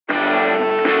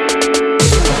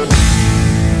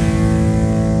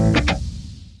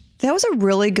That was a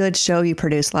really good show you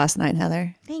produced last night,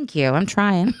 Heather. Thank you. I'm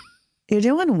trying. You're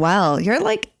doing well. You're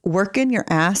like working your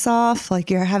ass off. Like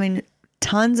you're having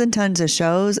tons and tons of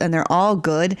shows and they're all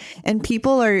good. And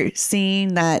people are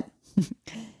seeing that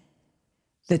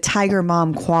the Tiger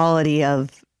Mom quality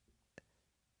of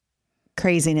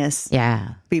craziness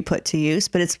be put to use.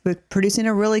 But it's producing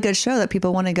a really good show that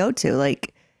people want to go to.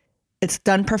 Like it's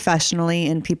done professionally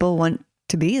and people want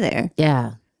to be there.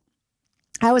 Yeah.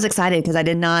 I was excited because I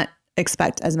did not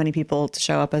expect as many people to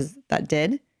show up as that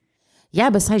did. Yeah,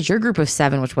 besides your group of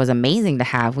 7, which was amazing to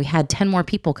have, we had 10 more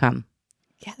people come.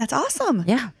 Yeah, that's awesome.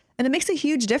 Yeah. And it makes a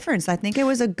huge difference. I think it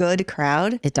was a good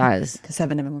crowd. It does. Because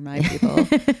 7 of them were my people.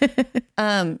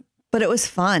 But it was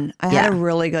fun. I had a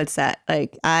really good set.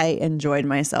 Like I enjoyed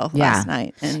myself last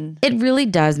night. And it really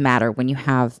does matter when you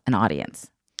have an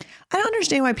audience. I don't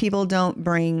understand why people don't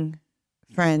bring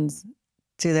friends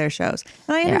to their shows.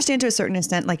 And I understand to a certain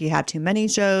extent, like you have too many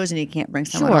shows and you can't bring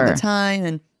someone all the time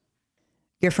and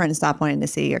your friends stop wanting to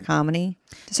see your comedy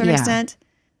to a certain extent.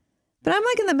 But I'm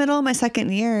like in the middle of my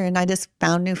 2nd year and I just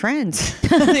found new friends,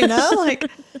 you know, like,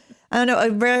 I don't know, a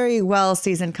very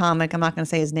well-seasoned comic, I'm not going to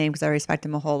say his name because I respect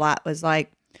him a whole lot, was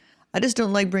like, I just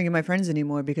don't like bringing my friends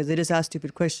anymore because they just ask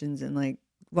stupid questions and like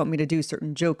want me to do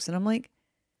certain jokes. And I'm like,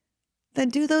 then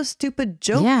do those stupid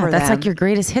jokes for them. Yeah, that's like your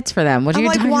greatest hits for them. What are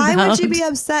you talking why about? would you be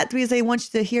upset because they want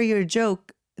you to hear your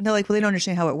joke? And they're like, well, they don't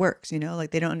understand how it works, you know?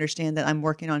 Like, they don't understand that I'm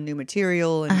working on new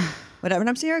material and whatever. And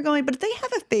I'm sitting here going, but if they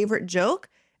have a favorite joke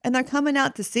and they're coming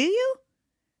out to see you,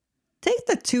 take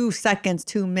the 2 seconds,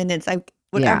 2 minutes, like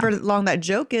whatever long that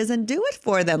joke is and do it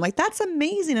for them. Like, that's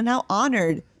amazing and how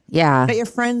honored that your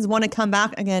friends want to come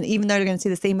back again, even though they're going to see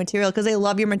the same material because they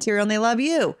love your material and they love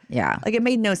you. Yeah. Like, it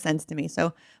made no sense to me.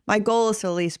 So my goal is to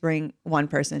at least bring one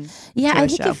person to I a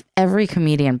think show. if every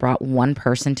comedian brought one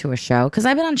person to a show, because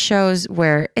I've been on shows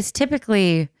where it's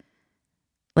typically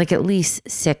like at least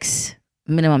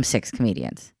minimum 6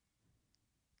 comedians.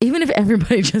 Even if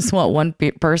everybody just want one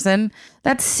person,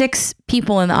 that's 6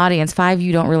 people in the audience, 5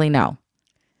 you don't really know.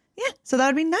 Yeah, so that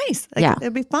would be nice. Like,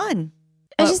 it'd be fun.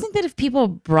 I just think that if people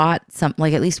brought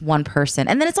like at least one person,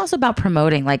 and then it's also about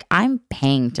promoting. Like I'm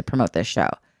paying to promote this show.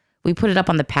 We put it up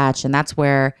on the patch, and that's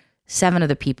where 7 of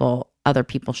the other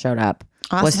people showed up.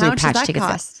 Awesome. Was How much does patch that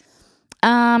cost?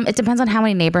 It depends on how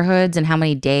many neighborhoods and how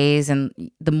many days.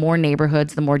 And the more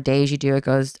neighborhoods, the more days you do, it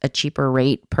goes a cheaper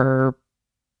rate per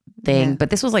thing. Yeah. But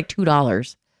this was like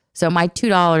 $2. So my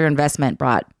 $2 investment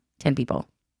brought 10 people.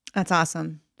 That's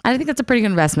awesome. I think that's a pretty good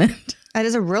investment. That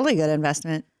is a really good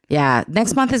investment. Yeah.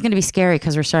 Next month is going to be scary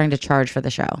because we're starting to charge for the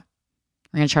show.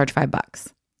 We're going to charge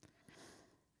 $5.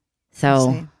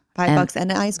 So $5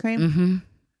 and an ice cream? Mm-hmm.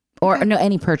 Or no,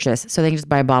 any purchase. So they can just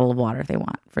buy a bottle of water if they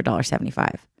want for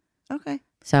 $1.75. Okay.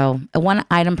 So a 1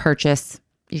 item purchase,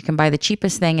 you can buy the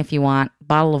cheapest thing if you want,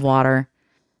 bottle of water,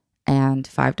 and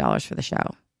 $5 for the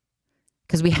show.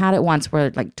 Because we had it once where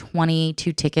like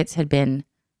 22 tickets had been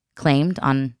claimed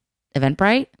on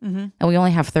Eventbrite, and we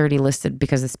only have 30 listed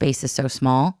because the space is so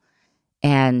small.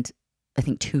 And I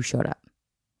think 2 showed up.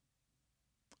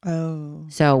 Oh.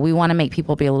 So we want to make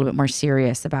people be a little bit more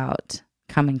serious about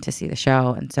coming to see the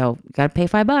show. And so you got to pay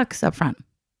 $5 up front.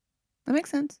 That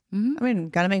makes sense. I mean,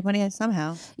 got to make money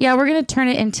somehow. Yeah, we're going to turn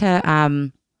it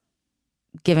into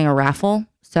giving a raffle.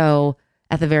 So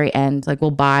at the very end, like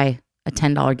we'll buy a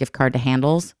 $10 gift card to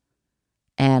Handles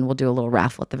and we'll do a little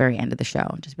raffle at the very end of the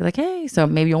show. Just be like, hey, so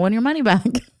maybe you'll win your money back.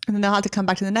 And then they'll have to come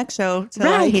back to the next show to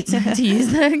to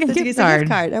use the gift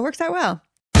card. It works out well.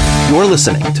 You're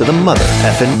listening to the Mother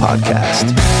Effin' Podcast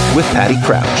with Patty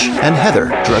Crouch and Heather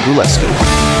Dragulescu.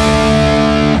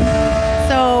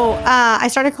 So I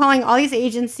started calling all these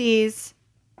agencies,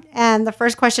 and the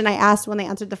first question I asked when they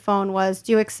answered the phone was,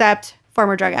 do you accept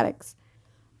former drug addicts?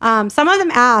 Some of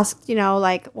them asked,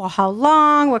 like, well, how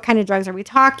long? What kind of drugs are we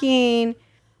talking?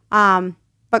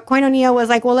 But Koinonia was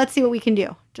like, well, let's see what we can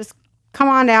do. Just come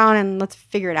on down and let's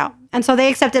figure it out. And so they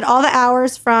accepted all the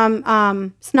hours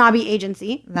from Snobby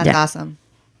Agency. That's awesome.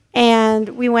 And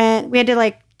we had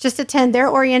to just attend their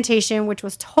orientation, which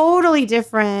was totally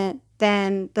different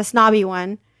than the Snobby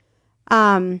one.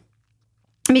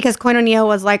 Because Koinonia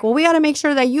was like, well, we got to make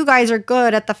sure that you guys are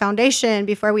good at the foundation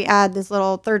before we add this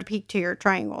little third peak to your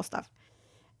triangle stuff.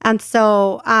 And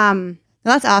so,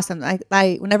 that's awesome.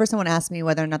 I whenever someone asks me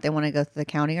whether or not they want to go to the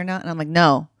county or not, and I'm like,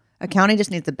 no, a county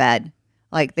just needs a bed.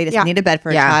 Like they just need a bed for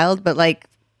a child, but like,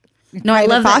 no, I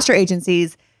love foster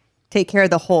agencies take care of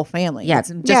the whole family. Yeah. It's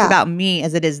just about me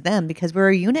as it is them because we're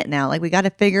a unit now. Like we got to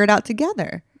figure it out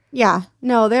together. Yeah,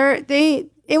 no, it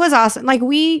was awesome. Like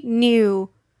we knew,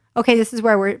 okay, this is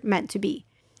where we're meant to be.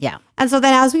 Yeah. And so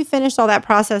then as we finished all that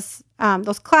process,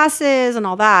 those classes and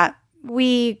all that,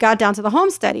 we got down to the home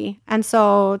study. And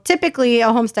so typically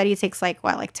a home study takes like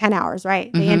 10 hours,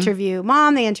 right? They interview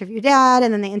mom, they interview dad,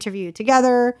 and then they interview you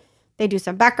together. They do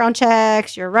some background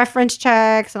checks, your reference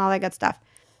checks, and all that good stuff.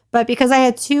 But because I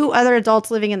had 2 other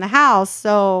adults living in the house,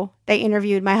 so they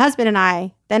interviewed my husband and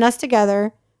I, then us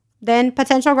together, then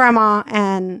potential grandma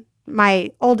and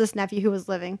my oldest nephew who was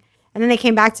living. And then they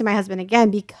came back to my husband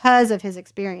again because of his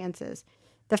experiences.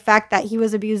 The fact that he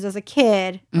was abused as a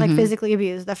kid, like physically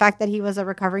abused. The fact that he was a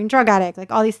recovering drug addict,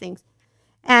 like all these things.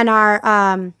 And our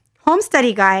home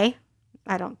study guy,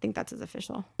 I don't think that's his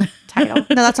official title.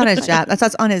 No, that's on his job.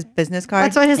 That's on his business card.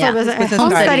 That's what his business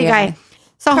home card. study guy.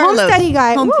 So Carlos, home study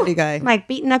guy, home study guy, like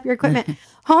beating up your equipment.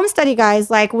 Home study guy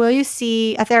is like, will you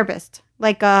see a therapist?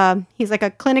 Like he's like a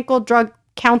clinical drug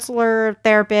counselor,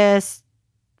 therapist,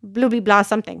 blah, blah, blah,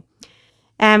 something.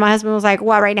 And my husband was like,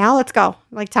 well, right now, let's go.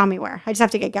 Like, tell me where. I just have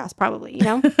to get gas probably, you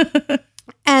know?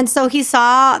 And so he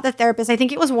saw the therapist. I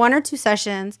think it was 1 or 2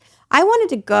 sessions. I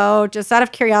wanted to go just out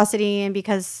of curiosity and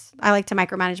because I like to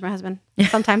micromanage my husband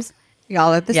sometimes.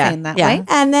 Y'all are the same that way.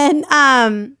 And then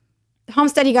home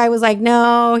study guy was like,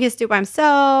 no, he has to do it by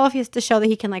himself. He has to show that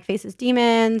he can like face his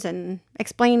demons and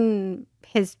explain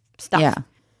his stuff. Yeah.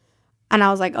 And I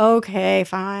was like, okay,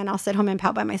 fine. I'll sit home and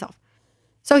pout by myself.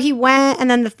 So he went, and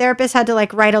then the therapist had to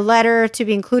like write a letter to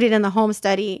be included in the home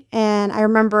study. And I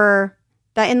remember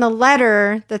that in the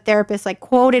letter, the therapist like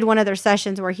quoted one of their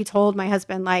sessions where he told my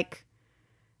husband, like,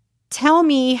 tell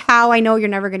me how I know you're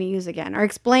never going to use again, or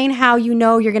explain how you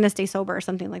know you're going to stay sober or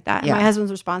something like that. And my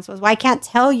husband's response was, well, I can't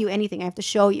tell you anything. I have to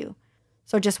show you.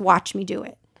 So just watch me do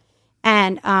it.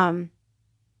 And I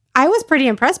was pretty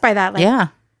impressed by that. Like,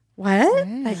 what?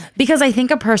 Like, because I think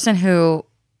a person who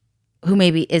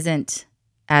maybe isn't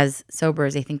as sober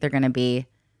as they think they're going to be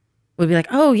would be like,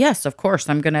 oh, yes, of course.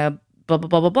 I'm going to blah, blah,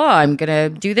 blah, blah, blah. I'm going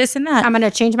to do this and that. I'm going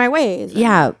to change my ways.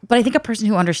 Yeah. But I think a person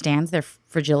who understands their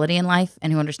fragility in life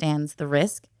and who understands the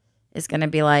risk is going to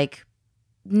be like,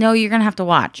 no, you're going to have to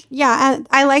watch. Yeah. And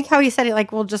I like how he said it,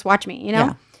 like, well, just watch me, you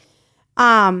know?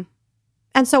 Yeah.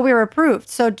 And so we were approved.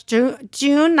 So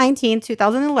June 19,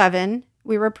 2011,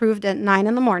 we were approved at 9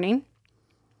 a.m.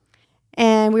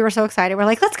 And we were so excited. We're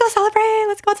like, let's go celebrate.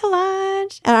 Let's go to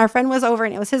lunch. And our friend was over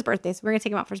and it was his birthday. So we were going to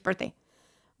take him out for his birthday.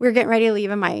 We were getting ready to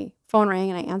leave and my phone rang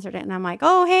and I answered it. And I'm like,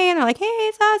 oh, hey. And they're like, hey,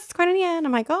 it's us. It's Koinonia. And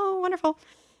I'm like, oh, wonderful. And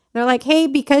they're like, hey,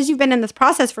 because you've been in this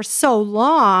process for so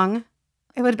long,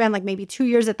 it would have been like maybe 2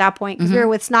 years at that point because we were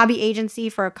with Snobby Agency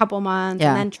for a couple months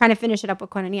and then trying to finish it up with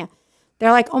Koinonia.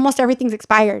 They're like, almost everything's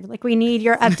expired. Like, we need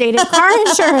your updated car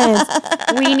insurance.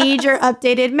 We need your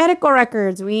updated medical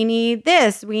records. We need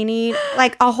this. We need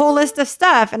like a whole list of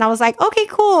stuff. And I was like, okay,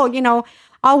 cool. You know,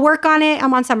 I'll work on it.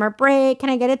 I'm on summer break.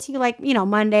 Can I get it to you like, you know,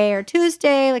 Monday or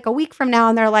Tuesday, like a week from now?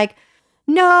 And they're like,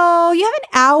 no, you have an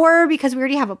hour because we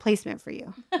already have a placement for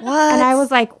you. What? And I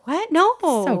was like, what? No.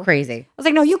 So crazy. I was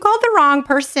like, no, you called the wrong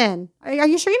person. Are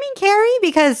you sure you mean Carrie?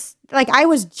 Because like I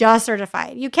was just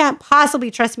certified. You can't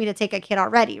possibly trust me to take a kid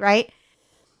already, right?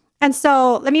 And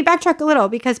so let me backtrack a little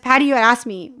because Patty, you had asked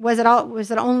me, was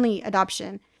it only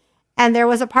adoption? And there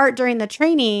was a part during the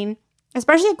training,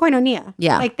 especially at Koinonia.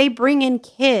 Yeah. Like they bring in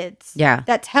kids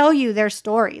that tell you their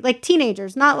story. Like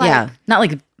teenagers, not like not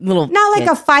like little not kids.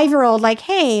 like a 5-year-old, like,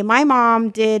 hey, my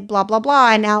mom did blah, blah,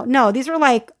 blah. And now no, these were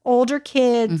like older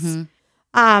kids.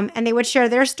 And they would share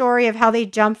their story of how they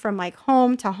jumped from like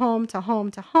home to home to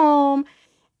home to home,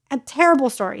 and terrible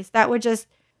stories that would just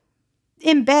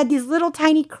embed these little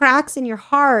tiny cracks in your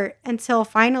heart until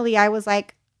finally I was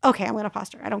like, okay, I'm going to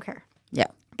foster. I don't care. Yeah.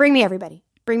 Bring me everybody.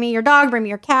 Bring me your dog. Bring me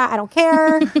your cat. I don't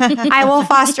care. I will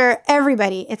foster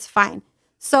everybody. It's fine.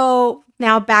 So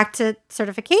now back to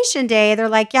certification day. They're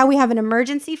like, yeah, we have an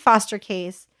emergency foster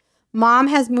case. Mom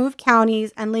has moved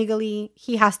counties and legally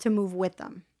he has to move with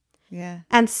them. Yeah.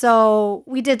 And so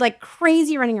we did like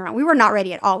crazy running around. We were not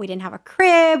ready at all. We didn't have a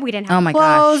crib. We didn't have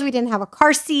clothes. Gosh. We didn't have a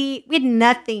car seat. We had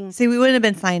nothing. See, we wouldn't have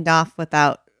been signed off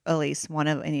without at least one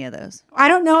of any of those. I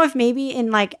don't know if maybe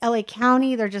in like LA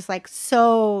County, they're just like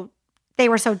they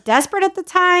were so desperate at the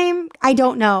time. I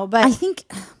don't know. But I think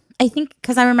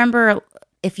because I remember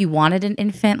if you wanted an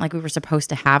infant, like we were supposed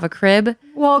to have a crib.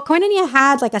 Well, Koinonia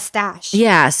had like a stash.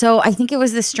 Yeah. So I think it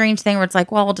was this strange thing where it's like,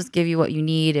 well, we'll just give you what you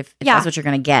need if that's what you're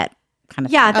going to get. Kind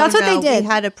of yeah, thing. that's what they did. We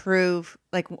had to prove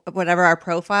like whatever our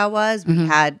profile was, we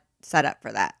had set up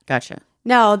for that. Gotcha.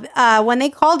 No, when they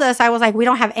called us, I was like, we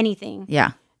don't have anything.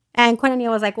 Yeah. And Koinonia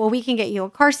was like, well, we can get you a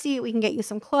car seat. We can get you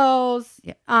some clothes,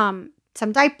 some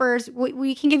diapers.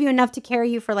 We can give you enough to carry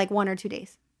you for like 1 or 2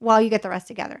 days while you get the rest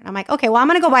together. And I'm like, okay, well, I'm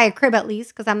going to go buy a crib at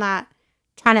least because I'm not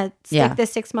trying to stick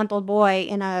this 6-month-old boy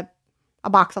in a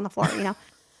box on the floor, you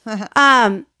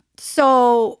know?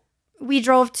 So we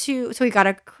drove so we got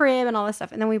a crib and all this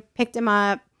stuff. And then we picked him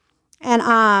up.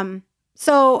 And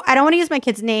so I don't want to use my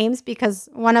kids' names because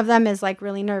one of them is like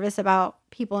really nervous about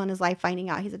people in his life finding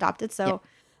out he's adopted. So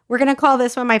we're going to call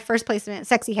this one my first placement,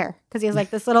 Sexy Hair. Because he has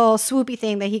like this little swoopy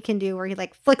thing that he can do where he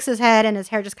like flicks his head and his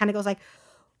hair just kind of goes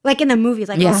like in the movies,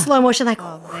 like slow motion, like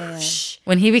whoosh.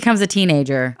 When he becomes a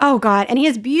teenager. Oh, God. And he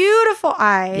has beautiful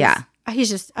eyes. Yeah. He's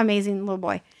just amazing little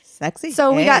boy. Sexy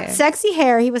So hair. we got Sexy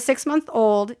Hair. He was 6 months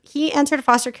old. He entered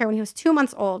foster care when he was 2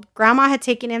 months old. Grandma had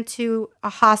taken him to a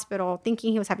hospital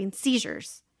thinking he was having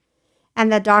seizures.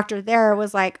 And the doctor there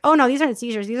was like, oh, no, these aren't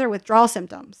seizures. These are withdrawal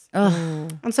symptoms.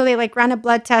 Ugh. And so they like ran a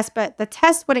blood test, but the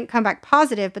test wouldn't come back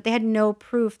positive, but they had no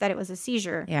proof that it was a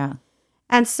seizure. Yeah.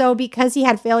 And so because he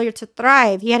had failure to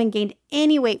thrive, he hadn't gained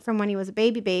any weight from when he was a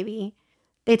baby.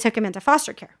 They took him into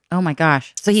foster care. Oh my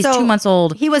gosh. So he's So 2 months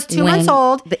old. he was 2 when months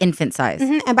old. The infant size.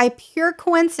 Mhm. And by pure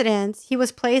coincidence, he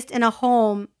was placed in a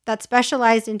home that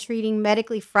specialized in treating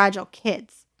medically fragile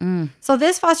kids. So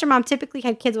this foster mom typically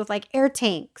had kids with like air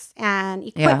tanks and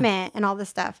equipment and all this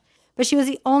stuff. But she was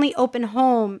the only open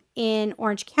home in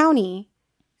Orange County.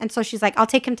 And so she's like, I'll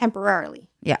take him temporarily.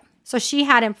 Yeah. So she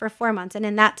had him for 4 months. And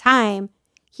in that time,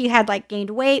 he had like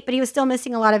gained weight, but he was still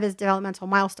missing a lot of his developmental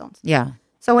milestones. Yeah.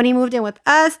 So when he moved in with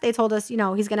us, they told us, you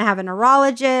know, he's going to have a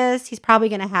neurologist. He's probably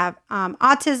going to have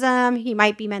autism. He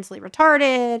might be mentally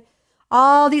retarded.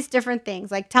 All these different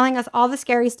things, like telling us all the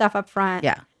scary stuff up front.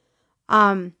 Yeah.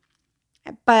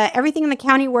 But everything in the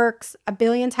county works a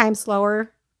billion times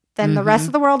slower than the rest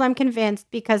of the world, I'm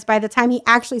convinced, because by the time he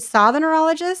actually saw the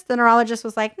neurologist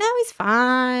was like, no, he's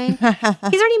fine. He's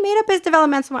already made up his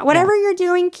developmental. Whatever you're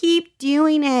doing, keep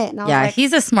doing it. And I was like,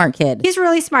 He's a smart kid. he's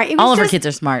really smart. It was All of our just- kids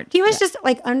are smart. He was just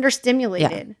like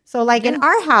understimulated. So like in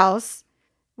our house,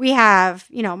 we have,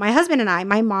 you know, my husband and I,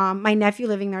 my mom, my nephew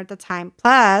living there at the time,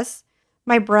 plus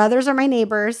my brothers are my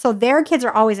neighbors. So their kids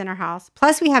are always in our house.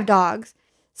 Plus we have dogs.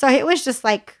 So it was just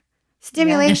like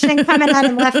stimulation coming at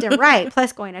him left and right.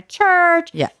 Plus going to church.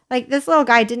 Yeah. Like this little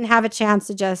guy didn't have a chance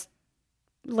to just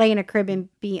lay in a crib and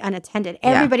be unattended.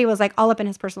 Everybody was like all up in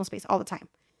his personal space all the time.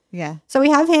 Yeah. So we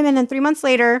have him. And then 3 months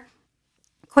later,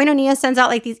 Koinonia sends out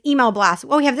like these email blasts.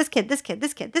 Oh, we have this kid, this kid,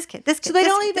 this kid, this kid, this kid. So they this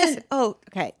don't kid, even. this- Oh,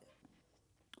 okay.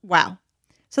 Wow.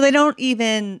 So they don't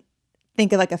even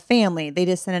think of like a family. They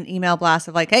just send an email blast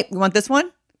of like, hey, we want this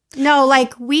one. No,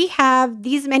 like we have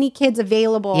these many kids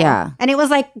available. Yeah. And it was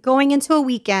like going into a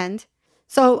weekend.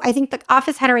 So I think the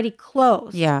office had already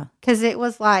closed. Yeah. Because it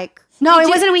was like, no, it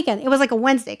wasn't a weekend. It was like a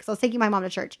Wednesday because I was taking my mom to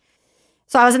church.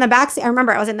 So I was in the back seat. I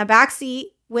remember I was in the back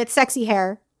seat with Sexy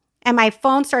Hair and my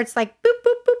phone starts like boop,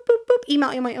 boop, boop, boop, boop,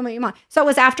 email. So it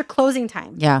was after closing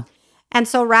time. Yeah. And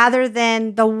so rather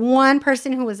than the one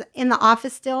person who was in the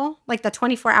office still, like the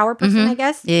 24-hour person, I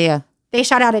guess, Yeah. they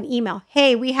shot out an email.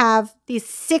 Hey, we have these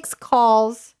 6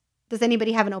 calls. Does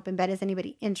anybody have an open bed? Is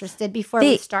anybody interested before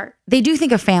we start? They do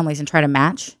think of families and try to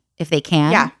match if they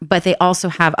can. Yeah. But they also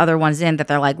have other ones in that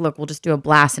they're like, look, we'll just do a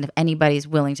blast. And if anybody's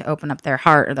willing to open up their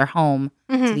heart or their home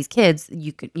to these kids,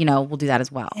 you could, you know, we'll do that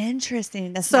as well.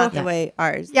 Interesting. That's So- not the way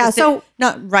ours. Yeah, Just so-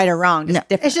 not right or wrong. Just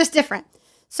different. It's just different.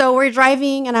 So we're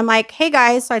driving and I'm like, hey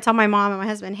guys. So I tell my mom and my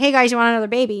husband, hey guys, you want another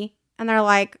baby? And they're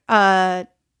like at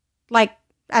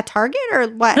Target or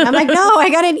what? And I'm like, no, I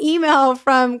got an email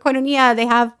from Koinonia. They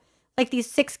have like these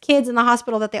 6 kids in the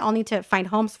hospital that they all need to find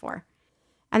homes for.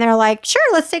 And they're like, sure,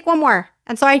 let's take one more.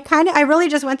 And so I really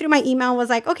just went through my email and was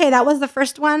like, okay, that was the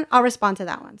first one. I'll respond to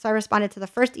that one. So I responded to the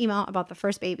first email about the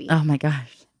first baby. Oh my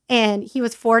gosh. And he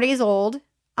was 4 days old.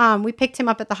 We picked him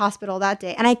up at the hospital that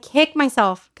day. And I kicked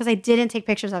myself because I didn't take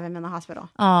pictures of him in the hospital.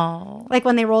 Oh. Like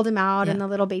when they rolled him out in the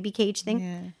little baby cage thing.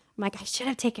 Yeah. I'm like, I should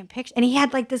have taken pictures. And he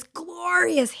had like this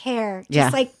glorious hair. Just Yeah.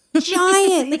 like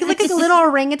giant. Like it looked like a little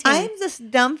orangutan. I'm just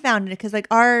dumbfounded because like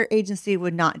our agency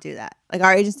would not do that. Like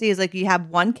our agency is like you have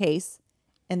one case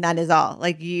and that is all.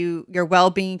 Like your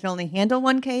well-being can only handle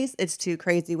one case. It's too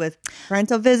crazy with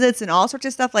parental visits and all sorts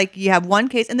of stuff. Like you have one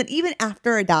case and then even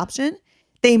after adoption,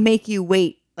 they make you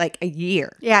wait like a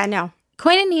year. Yeah, I know.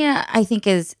 Koinonia, I think,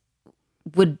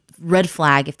 would red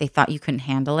flag if they thought you couldn't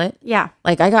handle it. Yeah.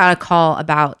 Like I got a call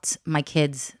about my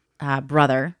kid's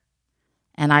brother,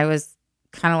 and I was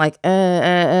kind of like,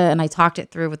 and I talked it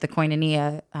through with the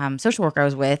Koinonia social worker I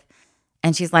was with,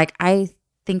 and she's like, I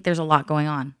think there's a lot going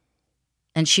on,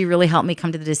 and she really helped me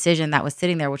come to the decision that was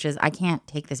sitting there, which is I can't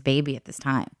take this baby at this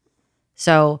time.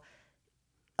 So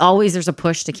always there's a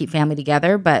push to keep family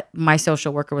together, but my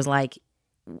social worker was like,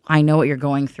 I know what you're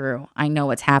going through. I know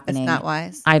what's happening. It's not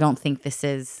wise. I don't think this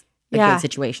is a Yeah. good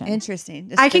situation. Interesting.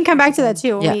 Just I can come back to that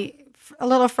different. too. Yeah. A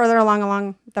little further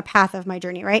along the path of my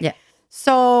journey, right? Yeah.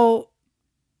 So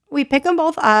we pick them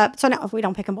both up. So no, we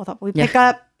don't pick them both up. We pick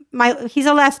up he's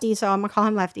a lefty, so I'm gonna call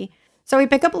him Lefty. So we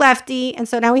pick up Lefty, and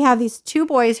so now we have these 2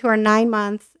 boys who are 9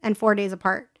 months and 4 days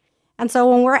apart. And so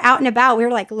when we're out and about, we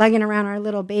were like lugging around our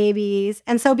little babies.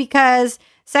 And so because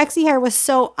Sexy Hair was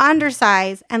so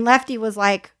undersized and Lefty was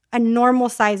like a normal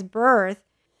size birth,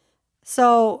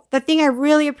 so the thing I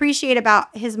really appreciate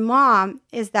about his mom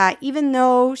is that even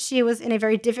though she was in a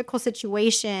very difficult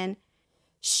situation,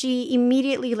 she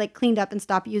immediately like cleaned up and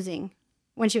stopped using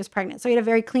when she was pregnant. So he had a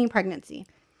very clean pregnancy.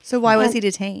 So why was he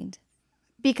detained?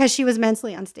 Because she was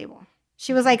mentally unstable.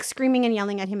 She was like screaming and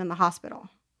yelling at him in the hospital.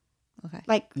 Okay.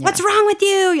 Like, what's wrong with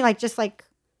you? You're like, just like,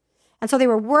 and so they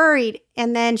were worried.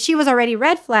 And then she was already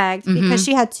red flagged because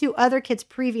she had 2 other kids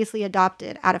previously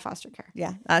adopted out of foster care.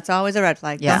 Yeah, that's always a red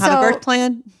flag. Yeah. Don't have a birth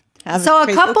plan. So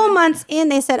a couple months in,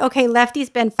 they said, okay,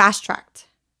 Lefty's been fast tracked.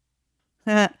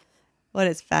 What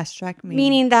does fast track mean?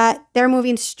 Meaning that they're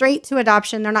moving straight to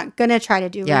adoption. They're not going to try to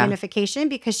do reunification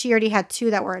because she already had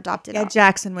 2 that were adopted. Yeah,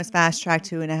 Jackson was fast tracked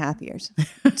 2.5 years.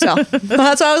 So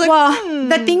that's why I was like, well,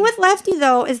 the thing with Lefty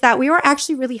though is that we were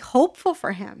actually really hopeful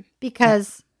for him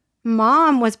because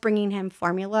mom was bringing him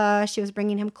formula. She was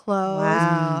bringing him clothes.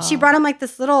 Wow. She brought him like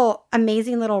this little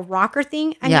amazing little rocker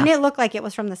thing. I mean, it looked like it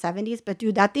was from the 70s, but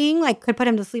dude, that thing like could put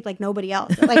him to sleep like nobody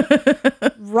else. It,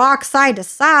 like rock side to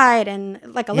side and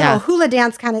like a little hula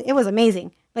dance kind of. It was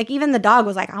amazing. Like even the dog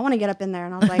was like, I want to get up in there.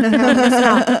 And I was like,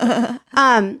 no,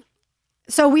 not.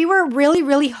 So we were really,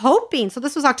 really hoping. So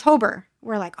this was October.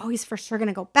 We're like, oh, he's for sure going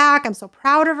to go back. I'm so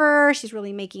proud of her. She's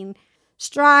really making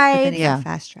strides.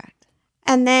 Fast tracked.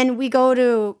 And then we go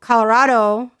to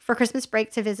Colorado for Christmas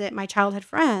break to visit my childhood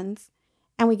friends.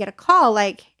 And we get a call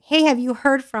like, hey, have you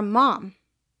heard from mom?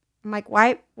 I'm like,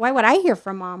 why would I hear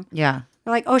from mom? Yeah.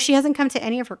 They're like, oh, she hasn't come to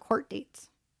any of her court dates.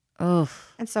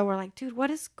 Oof. And so we're like, dude,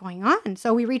 what is going on?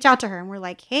 So we reach out to her and we're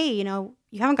like, hey, you know,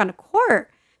 you haven't gone to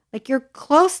court. Like you're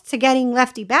close to getting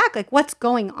Lefty back. Like what's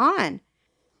going on?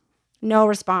 No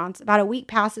response. About a week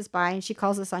passes by and she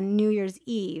calls us on New Year's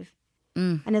Eve.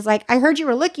 And is like, I heard you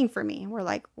were looking for me. And we're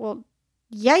like, well,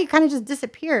 yeah, you kind of just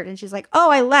disappeared. And she's like,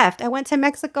 oh, I left. I went to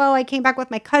Mexico. I came back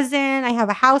with my cousin. I have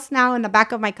a house now in the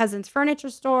back of my cousin's furniture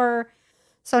store.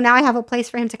 So now I have a place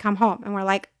for him to come home. And we're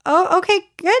like, oh, okay,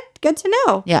 good to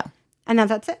know. Yeah. And then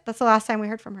that's it. That's the last time we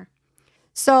heard from her.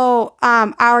 So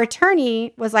our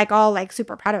attorney was like all like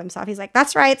super proud of himself. He's like,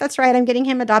 that's right. I'm getting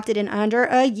him adopted in under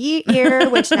a year,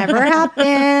 which never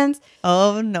happens.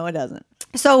 Oh, no, it doesn't.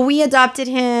 So we adopted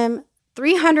him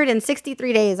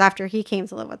 363 days after he came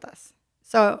to live with us.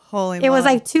 So it was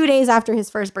like 2 days after his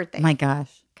first birthday. My gosh.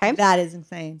 Okay. That is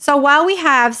insane. So while we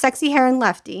have Sexy Hair and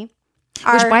Lefty,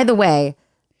 Which, by the way,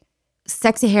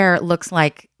 Sexy Hair looks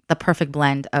like the perfect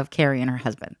blend of Carrie and her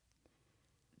husband.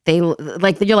 They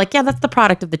like, you're like, yeah, that's the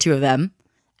product of the 2 of them.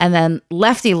 And then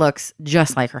Lefty looks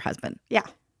just like her husband. yeah,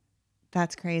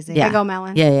 That's crazy. Yeah. I go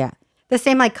melon. Yeah. The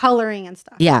same like coloring and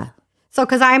stuff. Yeah. So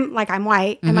because I'm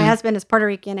white and my husband is Puerto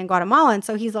Rican and Guatemalan,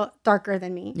 so he's darker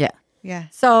than me. Yeah. Yeah.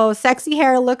 So Sexy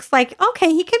Hair looks like,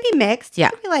 okay, he could be mixed. Yeah.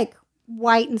 He could be like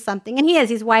white and something. And he is.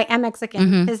 He's white and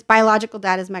Mexican. His biological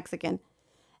dad is Mexican.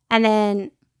 And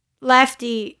then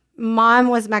Lefty, mom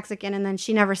was Mexican, and then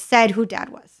she never said who dad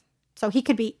was. So he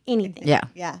could be anything. Yeah.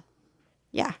 Yeah.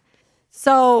 Yeah.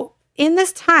 So in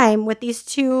this time with these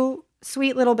 2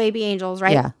 sweet little baby angels,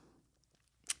 right? Yeah.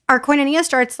 Our koinonia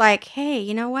starts like, hey,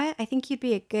 you know what? I think you'd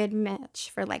be a good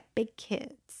match for like big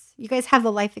kids. You guys have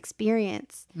the life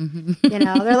experience. You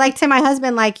know, they're like to my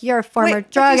husband, like, you're a former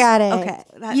drug addict.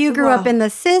 Okay. You grew up in the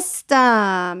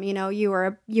system. You know, you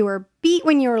were beat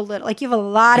when you were little. Like you have a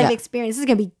lot of experience. This is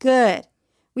gonna be good.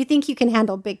 We think you can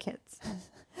handle big kids.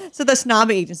 So the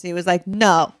snob agency was like,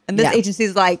 no. And this agency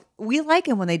is like, we like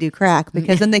them when they do crack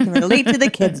because then they can relate to the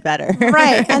kids better.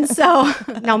 Right. And so,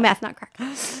 no, meth, not crack.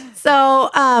 So,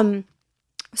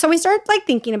 so we started like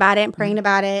thinking about it and praying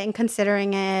about it and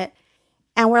considering it.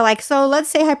 And we're like, so let's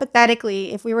say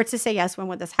hypothetically, if we were to say yes, when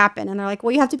would this happen? And they're like,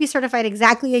 well, you have to be certified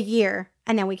exactly a year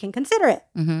and then we can consider it.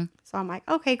 So I'm like,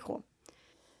 okay, cool.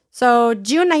 So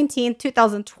June 19th,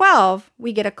 2012,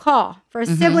 we get a call for a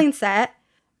sibling set.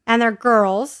 And they're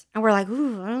girls. And we're like,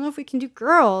 ooh, I don't know if we can do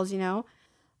girls, you know.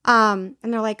 And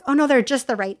they're like, oh, no, they're just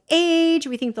the right age.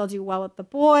 We think they'll do well with the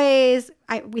boys.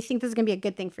 We think this is going to be a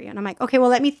good thing for you. And I'm like, okay,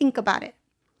 well, let me think about it.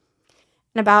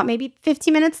 And about maybe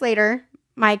 15 minutes later,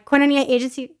 my koinonia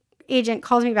agency agent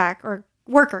calls me back, or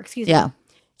worker, excuse me.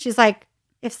 She's like,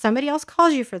 if somebody else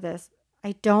calls you for this,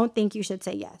 I don't think you should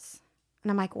say yes.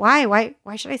 And I'm like, why?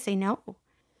 Why should I say no?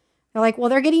 They're like, well,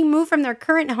 they're getting moved from their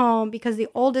current home because the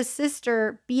oldest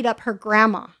sister beat up her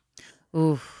grandma.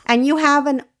 Oof. And you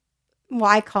have well,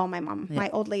 I call my mom, my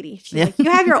old lady. She's like, you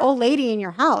have your old lady in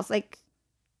your house. Like,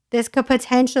 this could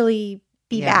potentially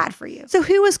be bad for you. So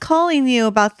who was calling you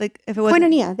about if it was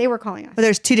Koinonia? They were calling us. But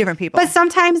there's two different people. But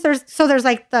sometimes there's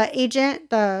like the agent,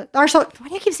 why do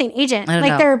I keep saying agent? I don't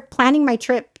know. They're planning my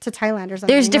trip to Thailand or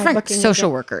something. There's different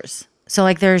social workers. So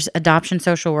like there's adoption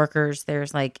social workers.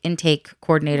 There's like intake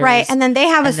coordinators. Right. And then they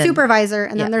have a supervisor.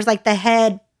 And then there's like the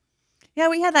head. Yeah,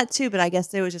 we had that too, but I guess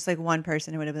there was just like one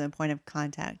person who would have been the point of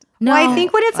contact. No, well, I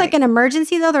think when it's like an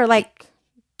emergency though, they're like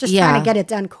just trying to get it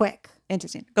done quick.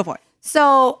 Interesting. Go for it.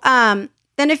 So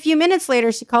then a few minutes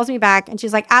later, she calls me back and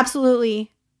she's like,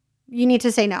 absolutely, you need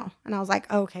to say no. And I was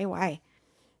like, okay, why?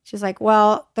 She's like,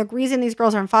 well, the reason these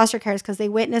girls are in foster care is because they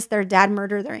witnessed their dad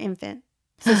murder their infant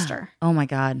sister. Oh my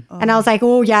God. And I was like,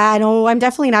 oh yeah, no, I'm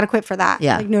definitely not equipped for that.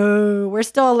 Yeah. Like, no, we're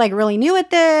still like really new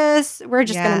at this. We're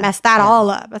just going to mess that all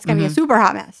up. That's going to be a super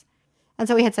hot mess. And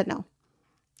so we had said no.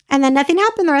 And then nothing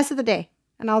happened the rest of the day.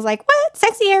 And I was like, what?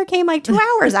 Sexy Hair came like 2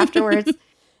 hours afterwards.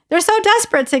 They're so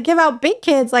desperate to give out big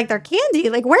kids like their candy.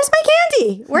 Like, where's my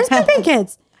candy? Where's my big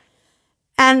kids?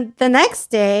 And the next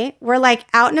day, we're like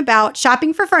out and about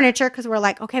shopping for furniture because we're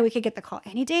like, okay, we could get the call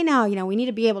any day now. You know, we need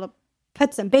to be able to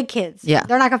put some big kids. Yeah.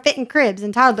 They're not going to fit in cribs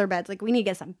and toddler beds. Like, we need to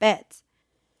get some beds.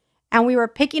 And we were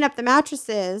picking up the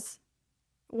mattresses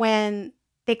when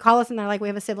they call us and they're like, we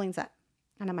have a sibling set.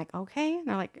 And I'm like, okay. And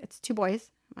they're like, it's 2 boys.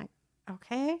 I'm like,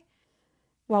 okay.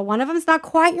 Well, one of them's not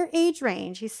quite your age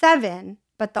range. He's 7,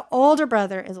 but the older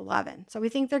brother is 11. So we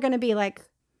think they're going to be like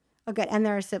a good, and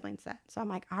they're a sibling set. So I'm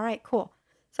like, all right, cool.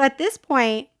 So at this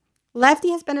point,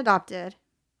 Lefty has been adopted,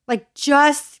 like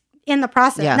just in the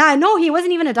process. Yeah. No, he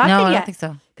wasn't even adopted yet. No, I don't think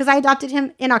so. Because I adopted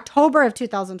him in October of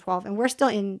 2012, and we're still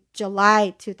in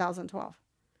July 2012.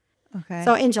 Okay.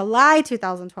 So in July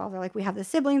 2012, they're like, we have the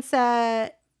sibling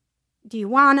set. Do you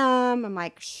want them? I'm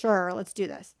like, sure, let's do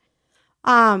this.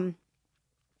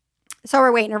 So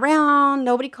we're waiting around.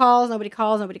 Nobody calls. And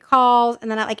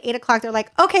then at like 8 o'clock, they're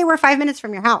like, okay, we're 5 minutes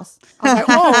from your house. I was like,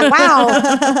 oh, wow.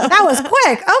 That was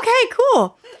quick. Okay,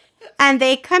 cool. And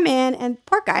they come in and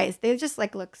poor guys, they just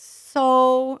like look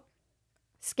so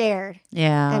scared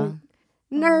Yeah. and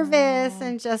nervous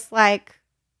and just like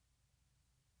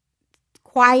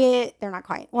quiet. They're not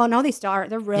quiet. Well, no, they still are.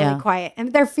 They're really quiet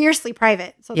and they're fiercely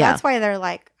private. So that's why they're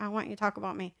like, I want you to talk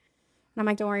about me. And I'm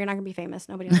like, don't worry, you're not gonna be famous.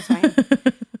 Nobody knows who I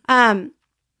am.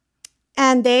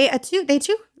 And they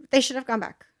should have gone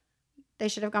back. They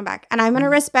should have gone back. And I'm gonna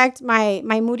respect my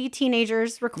moody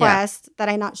teenagers' request that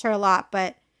I not share a lot,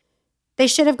 but they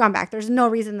should have gone back. There's no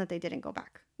reason that they didn't go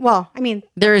back. Well, I mean,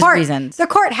 there is reasons. The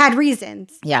court had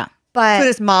reasons. Yeah. But so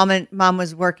this mom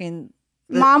was working.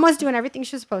 Mom was doing everything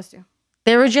she was supposed to.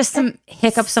 There were just some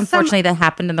hiccups, unfortunately, that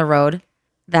happened in the road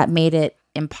that made it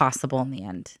impossible in the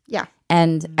end. Yeah.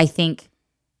 And I think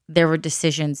there were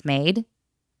decisions made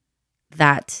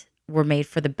that were made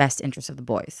for the best interest of the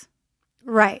boys.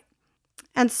 Right.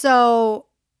 And so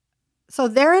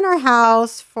they're in our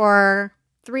house for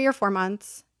 3 or 4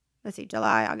 months. Let's see,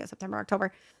 July, August, September,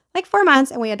 October. Like 4 months,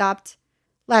 and we adopt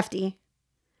Lefty.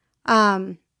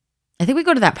 I think we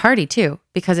go to that party too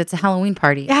because it's a Halloween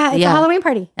party. Yeah, it's a Halloween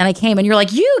party. And I came and you're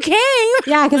like, you came.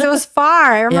 Yeah, because it was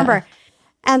far. I remember. Yeah.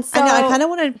 And so I kind of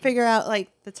want to figure out like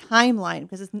the timeline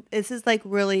because this is like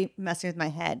really messing with my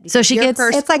head. So she gets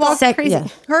it's like crazy. Yeah.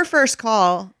 Her first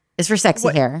call is for Sexy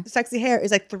Hair. Sexy Hair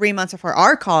is like 3 months before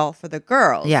our call for the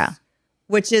girls. Yeah,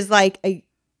 which is like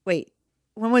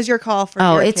when was your call for?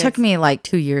 Oh, your it kids? took me like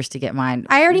 2 years to get mine.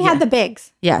 I already had the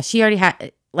bigs. Yeah, she already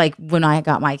had like when I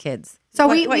got my kids. So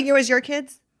what year was your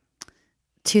kids?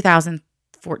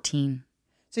 2014.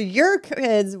 So your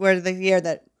kids were the year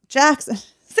that Jackson.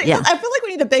 I feel like we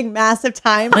need a big, massive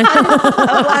timeline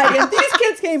of like, and these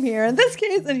kids came here and this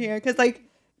kid's in here because like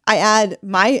I add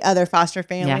my other foster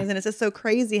families and it's just so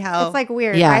crazy how it's like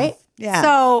weird, right? Yeah.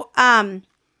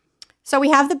 So we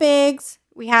have the bigs,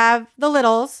 we have the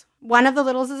littles. One of the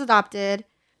littles is adopted.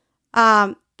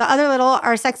 The other little,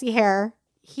 our Sexy Hair,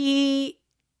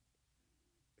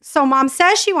 so mom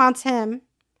says she wants him,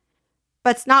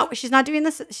 but she's not doing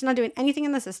this. She's not doing anything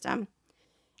in the system.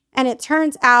 And it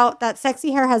turns out that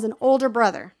Sexy Hair has an older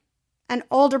brother. An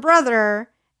older brother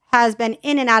has been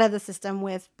in and out of the system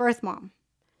with birth mom.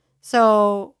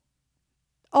 So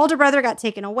older brother got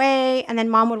taken away and then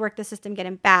mom would work the system, get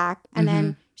him back. And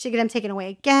then she'd get him taken away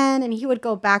again. And he would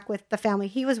go back with the family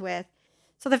he was with.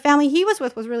 So the family he was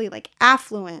with was really like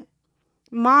affluent.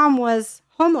 Mom was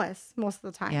homeless most of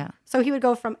the time. Yeah. So he would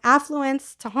go from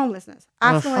affluence to homelessness.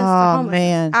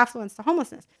 Affluence to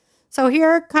homelessness. So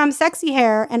here comes Sexy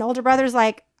Hair and older brother's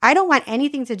like, I don't want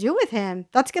anything to do with him.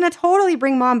 That's going to totally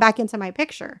bring mom back into my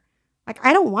picture. Like,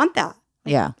 I don't want that.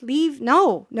 Like, Yeah. leave.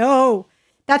 No.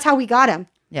 That's how we got him.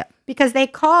 Yeah. Because they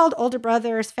called older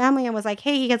brother's family and was like,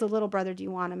 hey, he has a little brother. Do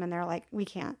you want him? And they're like, we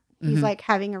can't. He's like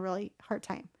having a really hard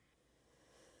time.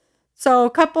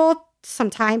 So some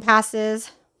time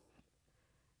passes.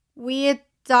 We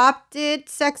adopted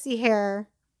Sexy Hair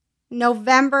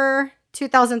November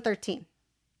 2013.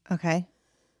 Okay.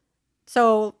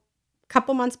 So a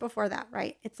couple months before that,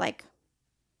 right? It's like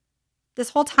this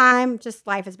whole time, just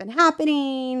life has been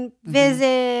happening,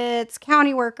 visits,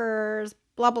 county workers,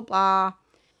 blah, blah, blah.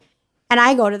 And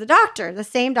I go to the doctor, the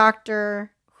same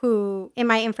doctor who in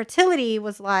my infertility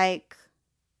was like,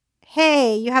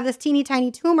 hey, you have this teeny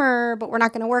tiny tumor, but we're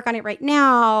not going to work on it right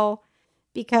now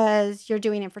because you're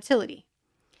doing infertility.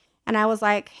 And I was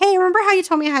like, hey, remember how you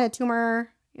told me I had a tumor,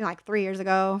 like 3 years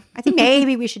ago? I think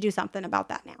maybe we should do something about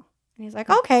that now. And he's like,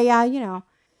 okay, yeah,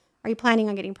 are you planning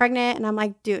on getting pregnant? And I'm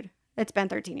like, dude, it's been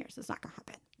 13 years. It's not going to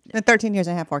happen. In 13 years,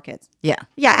 I have 4 kids. Yeah.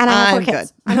 Yeah, and I have 4 I'm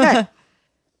kids. good. I'm good.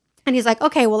 And he's like,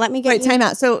 okay, well, let me get Wait, time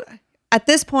out. So at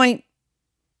this point,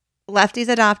 Lefty's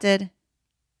adopted.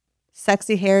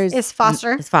 Sexy Hairs is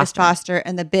foster. It's is foster. foster,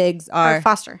 and the bigs Or are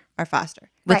foster. foster.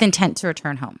 With Right. intent to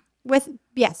return home.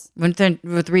 Yes. With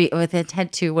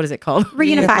intent to, what is it called?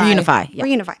 Reunify. Reunify. Yeah.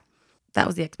 Reunify. That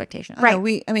was the expectation. Right.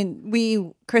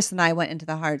 Chris and I went into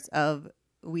the hearts of,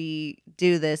 we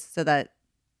do this so that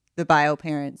the bio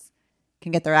parents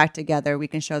can get their act together. We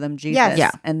can show them Jesus. Yes.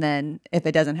 Yeah. And then if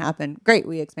it doesn't happen, great,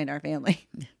 we expand our family.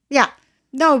 Yeah.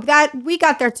 No, that we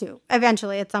got there too.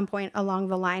 Eventually, at some point along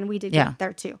the line, we did get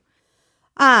there too.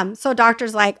 So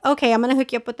doctor's like, okay, I'm going to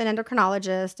hook you up with an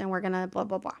endocrinologist and we're going to blah,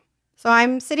 blah, blah. So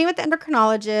I'm sitting with the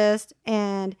endocrinologist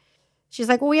and she's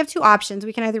like, well, we have 2 options.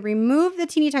 We can either remove the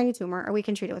teeny tiny tumor or we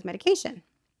can treat it with medication.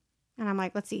 And I'm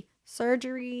like, let's see,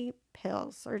 surgery,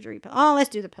 pills. Oh, let's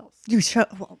do the pills.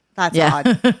 Well, that's Yeah.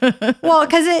 odd. Well,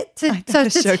 because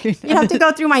joking. you have to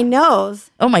go through my nose.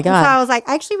 Oh my And so God. I was like,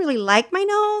 I actually really like my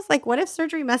nose. Like, what if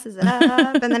surgery messes it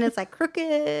up and then it's like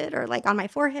crooked or like on my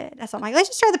forehead? So I'm like, let's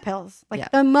just try the pills. Like Yeah.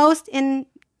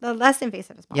 the less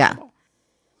invasive as Yeah. possible.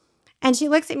 And she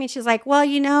looks at me and she's like,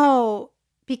 well,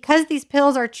 because these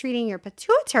pills are treating your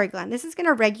pituitary gland, this is going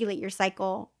to regulate your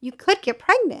cycle. You could get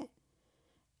pregnant.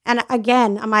 And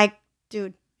again, I'm like,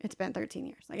 dude, it's been 13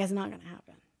 years. Like, it's not going to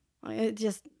happen. Like,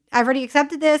 I've already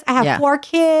accepted this. I have 4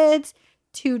 kids,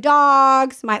 2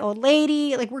 dogs, my old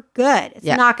lady. Like, we're good. It's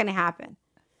not going to happen.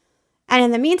 And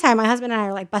in the meantime, my husband and I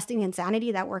are like busting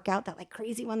Insanity, that workout, that like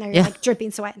crazy one there, you're like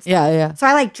dripping sweat and stuff. Yeah. So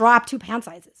I like dropped 2 pant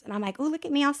sizes. And I'm like, oh, look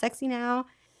at me, all sexy now.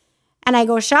 And I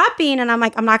go shopping and I'm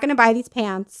like, I'm not going to buy these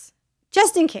pants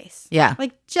just in case. Yeah.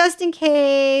 Like, just in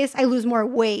case I lose more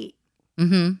weight.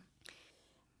 Mm-hmm.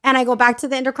 And I go back to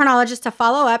the endocrinologist to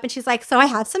follow up. And she's like, so I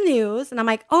have some news. And I'm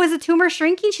like, oh, is the tumor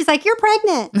shrinking? She's like, you're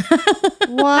pregnant. What?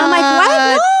 And I'm like,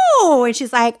 what? No. And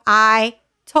she's like, I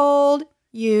told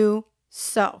you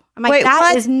so. I'm like,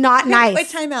 that is not nice. Wait,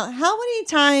 time out. How many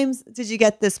times did you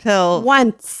get this pill?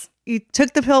 Once. You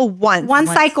took the pill once. One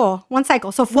cycle.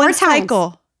 So 4 times.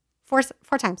 Cycle.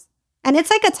 Four times. And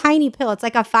it's like a tiny pill. It's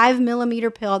like a 5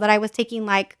 millimeter pill that I was taking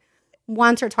like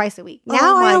once or twice a week.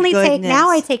 Now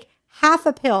I take half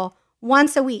a pill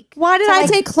once a week. Why did I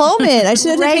take Clomid? I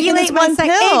should have taken this one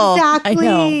pill.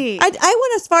 Exactly. I know. I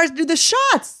went as far as to do the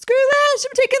shots. Screw that. I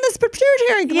should have taken this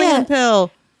pituitary gland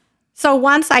pill. So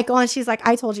 1 cycle, and she's like,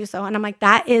 I told you so. And I'm like,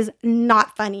 that is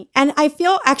not funny. And I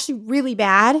feel actually really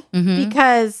bad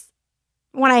because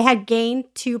when I had gained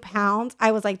 2 pounds,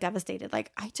 I was like devastated.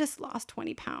 Like, I just lost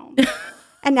 20 pounds.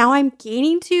 And now I'm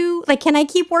gaining 2. Like, can I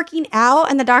keep working out?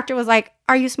 And the doctor was like,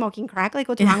 are you smoking crack? Like,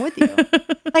 what's wrong with you?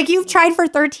 Like, you've tried for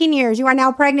 13 years. You are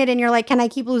now pregnant and you're like, can I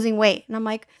keep losing weight? And I'm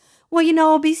like,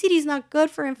 well, obesity is not good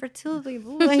for infertility.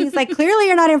 And he's like, clearly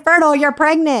you're not infertile. You're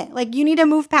pregnant. Like, you need to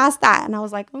move past that. And I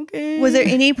was like, okay. Was there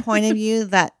any point of you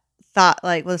that thought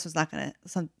like, well, this was not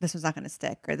gonna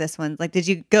stick, or this one? Like, did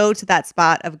you go to that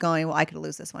spot of going, well, I could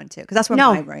lose this one too? Because that's where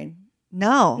my brain.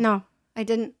 No, I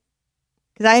didn't.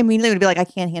 Because I immediately would be like, I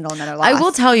can't handle another loss. I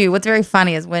will tell you what's very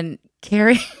funny is when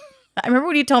Carrie, I remember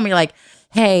when you told me like,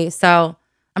 hey, so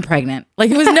I'm pregnant.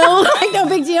 Like, it was no, Like, no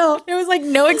big deal. it was like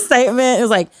no excitement. It was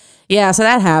like, yeah, so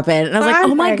that happened. And I was like,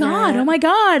 I'm oh my pregnant.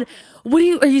 God. Are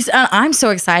you, I'm so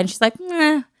excited. She's like,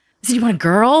 I said, you want a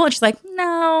girl? And she's like,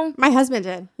 no. My husband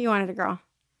did. He wanted a girl.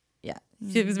 Yeah.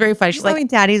 It was very funny. She's like,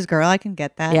 daddy's girl. I can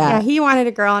get that. Yeah. Yeah, he wanted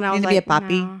a girl, and I was Need to like, be a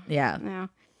puppy. No, yeah.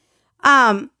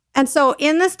 no. And so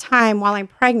in this time while I'm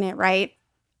pregnant, right,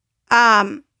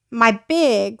 my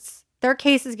bigs, their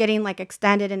case is getting like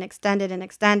extended,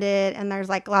 and there's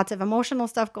like lots of emotional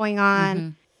stuff going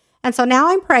on. And so now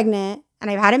I'm pregnant, and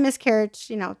I've had a miscarriage,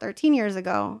 13 years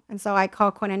ago. And so I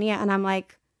call Koinonia, and I'm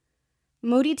like,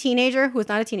 moody teenager who's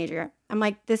not a teenager yet. I'm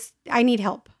like, I need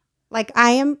help. Like,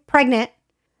 I am pregnant.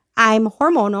 I'm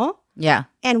hormonal. Yeah.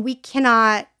 And we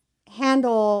cannot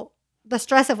handle the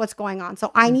stress of what's going on.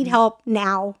 So I need help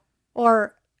now,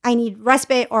 or I need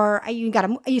respite, or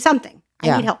you something.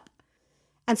 I need help.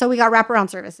 And so we got wraparound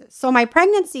services. So my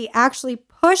pregnancy actually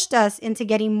pushed us into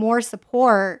getting more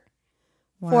support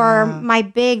for my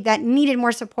big that needed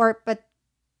more support. But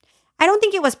I don't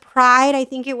think it was pride. I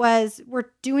think it was,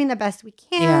 we're doing the best we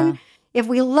can. Yeah. If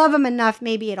we love him enough,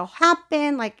 maybe it'll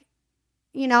happen. Like,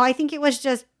 I think it was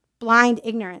just blind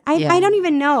ignorance. I don't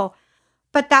even know.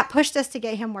 But that pushed us to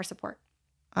get him more support.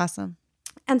 Awesome.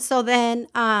 And so then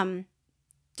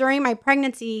during my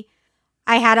pregnancy,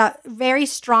 I had a very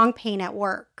strong pain at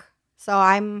work. So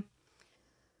I'm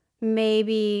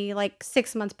maybe like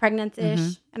 6 months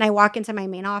pregnant-ish. And I walk into my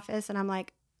main office and I'm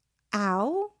like,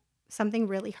 ow, something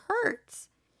really hurts.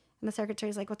 And the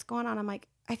secretary's like, what's going on? I'm like,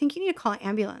 I think you need to call an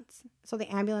ambulance. So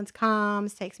the ambulance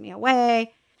comes, takes me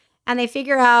away. And they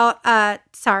figure out,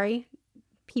 sorry,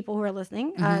 people who are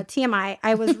listening, TMI,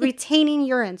 I was retaining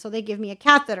urine. So they give me a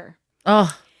catheter.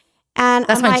 Oh, and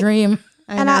that's my dream.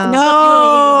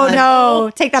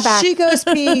 No, take that back. She goes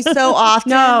pee so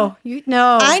often. No.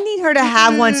 I need her to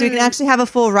have one so we can actually have a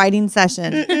full writing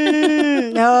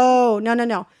session.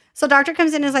 No. So doctor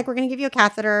comes in and is like, we're going to give you a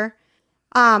catheter.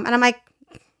 And I'm like,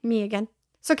 me again.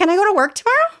 So can I go to work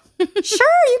tomorrow? Sure,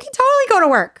 you can totally go to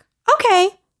work. Okay.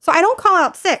 So I don't call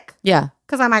out sick. Yeah.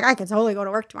 Because I'm like, I can totally go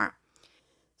to work tomorrow.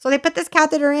 So they put this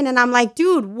catheter in and I'm like,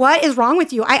 dude, what is wrong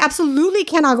with you? I absolutely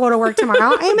cannot go to work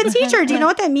tomorrow. I am a teacher. Do you know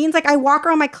what that means? Like, I walk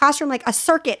around my classroom like a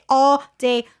circuit all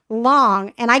day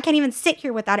long and I can't even sit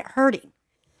here without it hurting.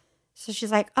 So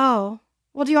she's like, oh,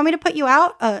 well, do you want me to put you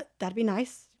out? That'd be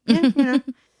nice. Yeah.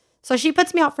 So she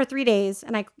puts me out for 3 days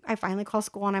and I finally call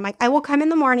school and I'm like, I will come in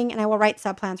the morning and I will write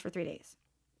sub-plans for 3 days.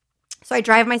 So I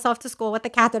drive myself to school with the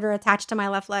catheter attached to my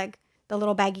left leg, the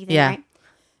little baggy thing, right?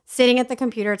 Sitting at the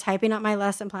computer, typing up my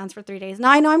lesson plans for 3 days. Now,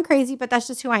 I know I'm crazy, but that's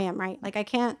just who I am, right? Like, I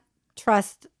can't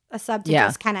trust a sub to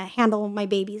just kind of handle my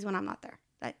babies when I'm not there.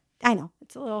 I know.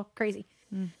 It's a little crazy.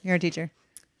 You're a teacher.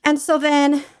 And so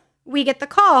then we get the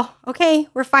call. Okay,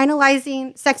 we're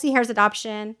finalizing Sexy Hair's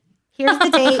adoption. Here's the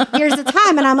date. Here's the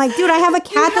time. And I'm like, dude, I have a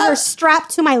catheter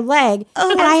strapped to my leg.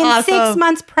 And I am 6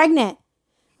 months pregnant.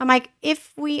 I'm like,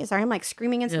 I'm like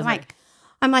screaming into the mic.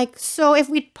 I'm like, so if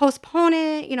we postpone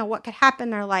it, what could happen?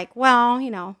 They're like, well,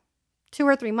 2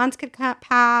 or 3 months could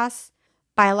pass.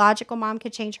 Biological mom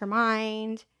could change her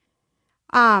mind.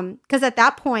 Because at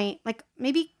that point, like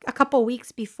maybe a couple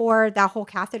weeks before that whole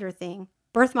catheter thing,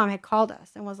 birth mom had called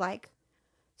us and was like,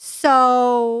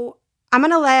 so I'm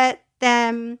going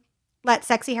to let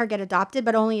Sexy Hair get adopted,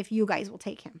 but only if you guys will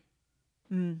take him.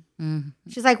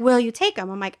 She's like, will you take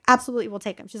him? I'm like, absolutely, we'll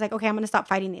take him. She's like, okay, I'm going to stop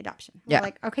fighting the adoption. I'm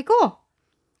like, okay, cool.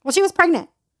 Well, she was pregnant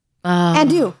and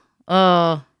due.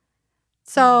 Oh.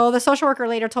 So the social worker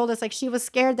later told us like she was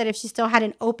scared that if she still had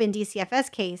an open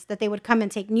DCFS case that they would come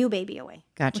and take new baby away.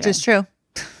 Gotcha. Which is true.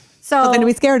 So something to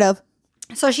be scared of.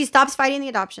 So she stops fighting the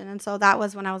adoption. And so that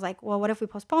was when I was like, well, what if we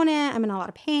postpone it? I'm in a lot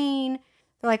of pain.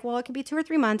 They're like, well, it could be 2 or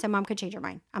 3 months and mom could change her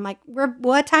mind. I'm like,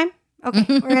 what time? Okay,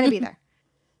 we're going to be there.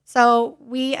 So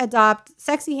we adopt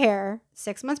Sexy Hair,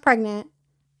 6 months pregnant,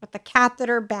 with the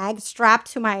catheter bag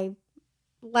strapped to my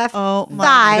left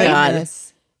thigh,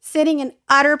 sitting in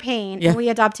utter pain. And we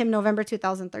adopt him November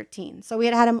 2013. So we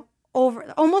had him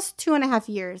over almost 2.5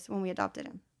 years when we adopted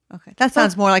him. Okay, that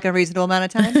sounds more like a reasonable amount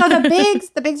of time. So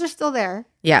the bigs are still there.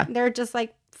 Yeah, they're just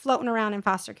like floating around in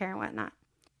foster care and whatnot.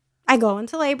 I go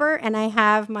into labor and I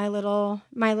have my little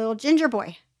ginger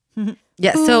boy.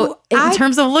 Yeah. So in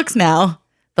terms of looks now,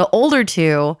 the older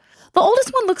two, the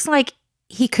oldest one looks like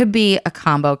he could be a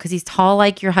combo because he's tall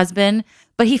like your husband,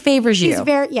 but he favors you. He's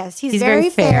very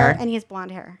fair and he has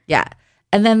blonde hair. Yeah.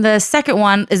 And then the second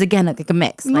one is again like a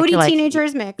mix. Moody teenager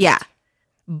is mixed. Yeah.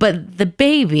 But the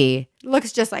baby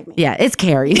looks just like me. Yeah, it's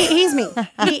Carrie. He's me.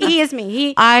 He is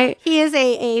me. He is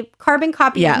a carbon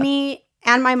copy of me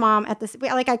and my mom at this.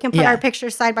 Like I can put our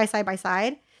pictures side by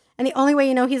side. And the only way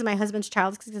you know he's my husband's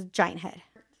child is because he has a giant head.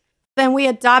 Then we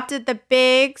adopted the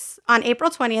bigs on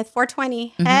April 20th,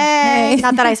 4/20. Hey.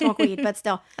 Not that I smoke weed, but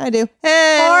still. I do.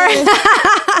 Hey.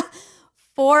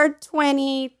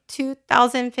 4/20,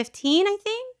 2015, I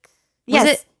think.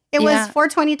 Yes. It was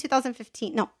 4/20,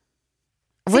 2015. No.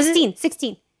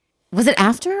 16. Was it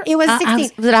after? It was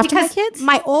 16. Was it after my kids?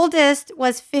 My oldest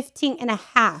was 15 and a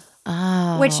half.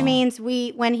 Oh. Which means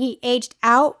when he aged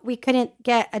out, we couldn't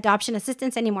get adoption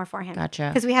assistance anymore for him. Gotcha.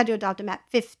 Because we had to adopt him at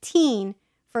 15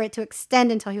 for it to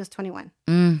extend until he was 21.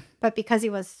 But because he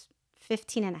was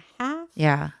 15 and a half.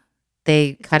 Yeah.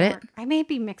 They cut it? I may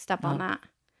be mixed up on that.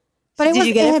 But did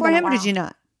you get it for him or did you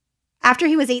not? After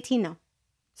he was 18, no.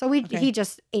 So he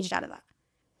just aged out of that.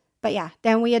 But yeah,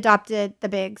 then we adopted the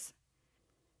Bigs.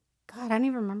 God, I don't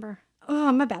even remember. Oh,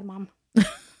 I'm a bad mom.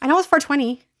 I know it was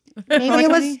 420. Maybe it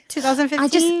was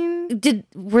 2015.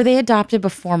 Were they adopted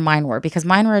before mine were? Because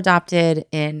mine were adopted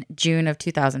in June of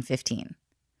 2015.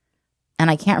 And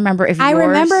I can't remember if I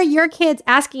remember your kids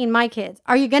asking my kids,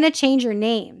 are you going to change your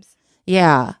names?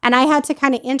 Yeah. And I had to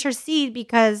kind of intercede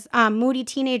because Moody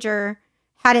Teenager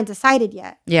hadn't decided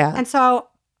yet. Yeah. And so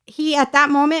he, at that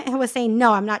moment, was saying,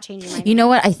 no, I'm not changing my name. You know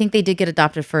what? I think they did get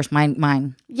adopted first.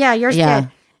 Mine. Yeah, yours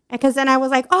did. Because then I was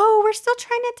like, oh, we're still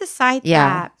trying to decide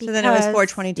that. So then it was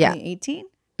 4/20/2018?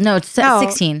 No, it's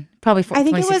 16. Probably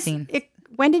 2016. It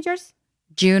was, when did yours?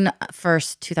 June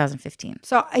 1st, 2015.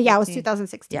 So, yeah, it was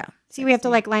 2016. Yeah. See, we have to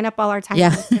like line up all our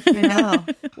timelines. Yeah. I know.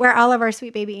 Where all of our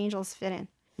sweet baby angels fit in.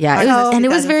 Yeah. It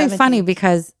was very funny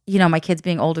because, you know, my kids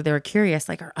being older, they were curious,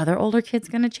 like, are other older kids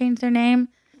going to change their name?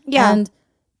 Yeah. And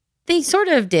they sort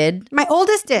of did. My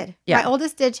oldest did. Yeah. My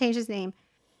oldest did change his name.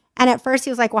 And at first he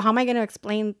was like, well, how am I going to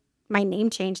explain my name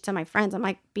change to my friends? I'm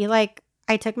like, be like,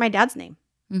 I took my dad's name.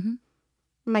 Mm-hmm.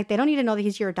 I'm like, they don't need to know that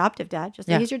he's your adoptive dad. Just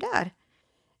say he's your dad.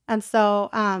 And so,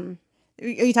 are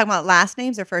you talking about last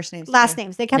names or first names? Last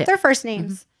names. They kept their first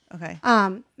names. Mm-hmm.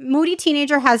 Okay. Moody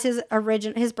Teenager has his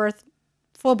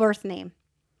full birth name.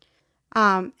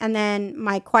 And then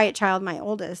my quiet child, my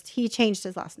oldest, he changed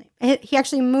his last name. He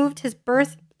actually moved his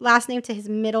birth last name to his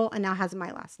middle and now has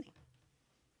my last name.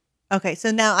 Okay.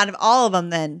 So now out of all of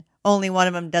them, then only one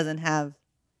of them doesn't have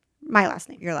my last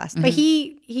name. Your last name. But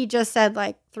he just said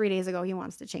like 3 days ago he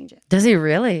wants to change it. Does he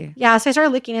really? Yeah. So I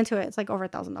started looking into it. It's like over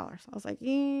 $1,000. I was like,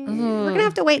 we're going to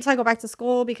have to wait until I go back to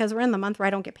school because we're in the month where I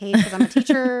don't get paid because I'm a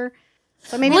teacher.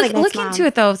 So maybe look into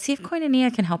it though. See if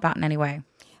Koinonia can help out in any way.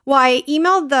 Well, I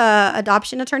emailed the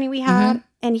adoption attorney we had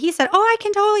and he said, oh, I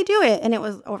can totally do it. And it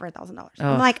was over $1,000.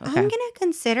 I'm like, I'm going to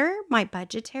consider my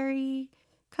budgetary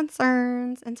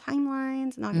concerns and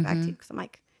timelines and I'll get back to you because I'm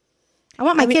like, I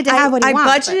want my kid to have what he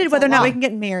wants. I budgeted whether or not we can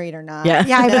get married or not. Yeah,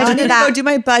 I budgeted that. Go do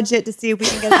my budget to see if we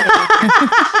can get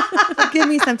married. So give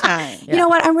me some time. You know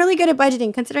what? I'm really good at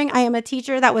budgeting considering I am a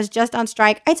teacher that was just on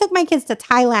strike. I took my kids to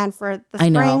Thailand for the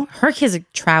spring. I know. Her kids are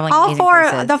traveling. All four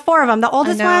of them. The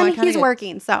oldest one, he's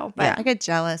working. So, but I get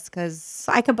jealous because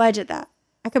so I could budget that.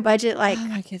 I could budget like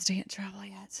my kids can't travel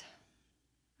yet.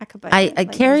 I could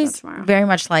budget. Carrie's very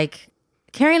much like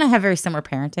Carrie and I have very similar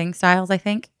parenting styles, I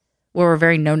think, where we're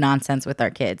very no nonsense with our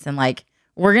kids. And like,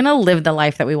 we're going to live the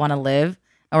life that we want to live.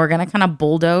 And we're going to kind of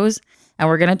bulldoze. And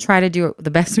we're going to try to do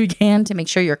the best we can to make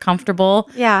sure you're comfortable.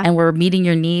 Yeah. And we're meeting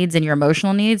your needs and your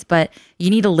emotional needs. But you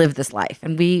need to live this life.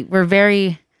 And we're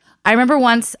very... I remember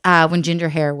once when Ginger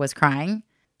Hair was crying,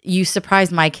 you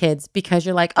surprised my kids because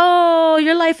you're like, oh,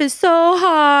 your life is so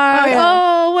hard.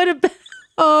 Oh, what a...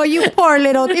 Oh, you poor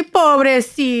little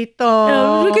pobrecito.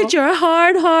 Oh, look at your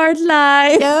hard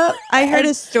life. Yep. I heard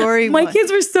a story. My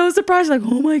kids were so surprised, like,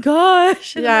 oh my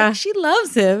gosh. And yeah. like, she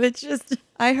loves him. It's just.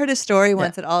 I heard a story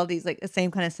once that all these, like the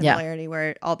same kind of similarity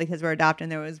where all the kids were adopted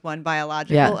and there was one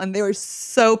biological and they were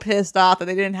so pissed off that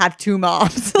they didn't have two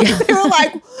moms. They were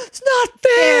like, it's not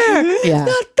fair. Yeah.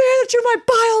 It's not fair that you're my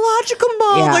biological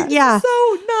mom. Yeah. Like,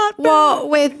 so not fair. Well,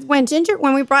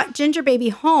 when we brought Ginger Baby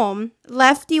home,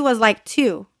 Lefty was like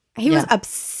 2. He was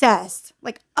obsessed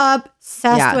with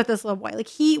this little boy. Like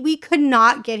we could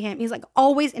not get him. He's like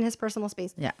always in his personal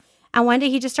space. Yeah. And one day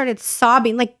he just started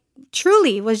sobbing, like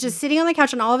truly was just sitting on the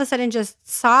couch and all of a sudden just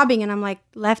sobbing. And I'm like,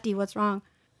 Lefty, what's wrong?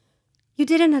 You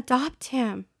didn't adopt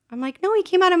him. I'm like, no, he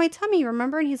came out of my tummy,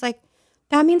 remember? And he's like,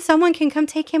 that means someone can come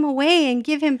take him away and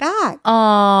give him back.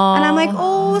 Oh. And I'm like,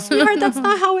 oh, sweetheart, that's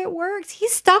not how it works.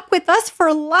 He's stuck with us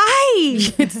for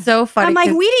life. It's so funny. I'm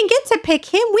like, we didn't get to pick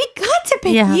him. We got to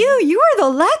pick you. You are the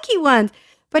lucky ones.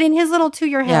 But in his little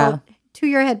 2-year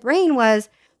head brain was,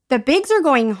 the Bigs are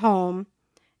going home.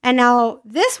 And now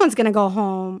this one's going to go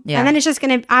home. Yeah. And then it's just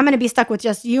I'm going to be stuck with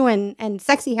just you and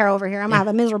Sexy Hair over here. I'm going to have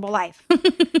a miserable life.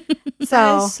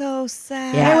 That is so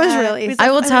sad. Yeah. It was really. I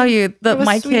will tell you that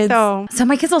my kids. Though. So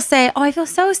my kids will say, "Oh, I feel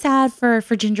so sad for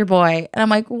Ginger Boy," and I'm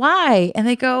like, "Why?" And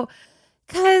they go,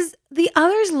 "Because the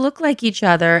others look like each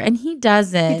other, and he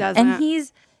doesn't. He doesn't. And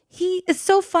he is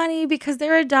so funny because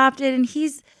they're adopted, and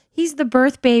he's the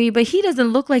birth baby, but he doesn't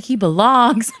look like he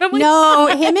belongs." I'm like, no,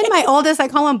 him and my oldest, I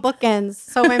call him bookends.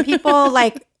 So when people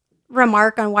like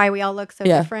remark on why we all look so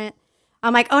different,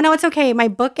 I'm like, oh no, it's okay. My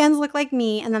bookends look like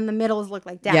me, and then the middles look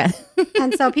like dad. Yeah.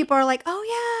 And so people are like, oh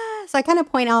yeah. So I kind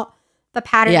of point out the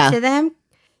pattern to them,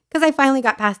 Because I finally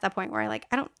got past that point where I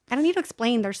don't need to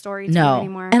explain their story to you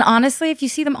anymore. And honestly, if you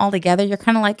see them all together, you're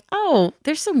kind of like, oh,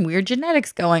 there's some weird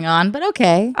genetics going on, but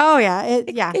okay. Oh yeah,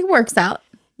 It works out.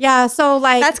 yeah. So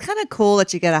like That's kind of cool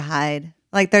that you get to hide.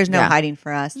 Like there's no hiding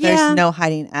for us. Yeah. There's no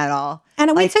hiding at all. And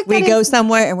we like, took we that go in-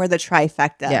 somewhere and we're the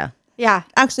trifecta. yeah.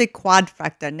 Actually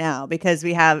quadfecta now because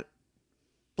we have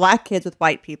Black kids with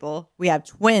white people. We have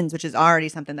twins, which is already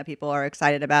something that people are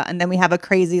excited about. And then we have a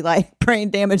crazy, like, brain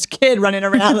damaged kid running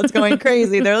around that's going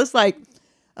crazy. They're just like,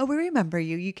 oh, we remember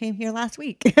you. You came here last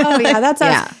week. Oh yeah, that's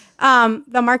us. Yeah.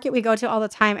 The market we go to all the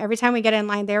time. Every time we get in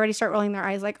line, they already start rolling their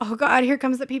eyes like, "Oh God, here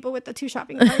comes the people with the 2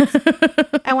 shopping carts."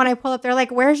 And when I pull up, they're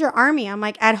like, "Where's your army?" I'm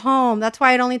like, "At home." That's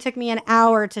why it only took me an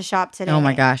hour to shop today. Oh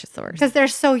my gosh, it's the worst. Because they're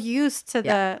so used to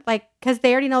because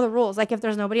they already know the rules. Like if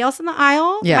there's nobody else in the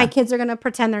aisle, Yeah. my kids are gonna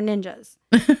pretend they're ninjas.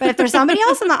 But if there's somebody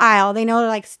else in the aisle, they know to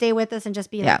like stay with us and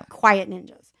just be like quiet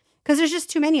ninjas. Because there's just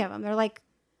too many of them. They're like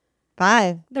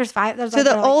 5. there's 5. There's So like, the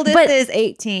they're like, oldest But- is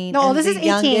 18. The and oldest is 18.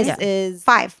 youngest Yeah. is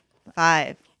 5.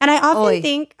 5. And I often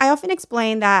Oy. I often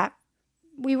explain that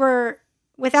we were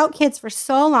without kids for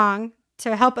so long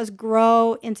to help us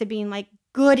grow into being like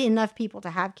good enough people to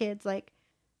have kids. Like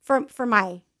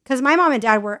because my mom and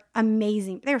dad were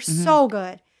amazing. They were so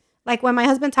good. Like when my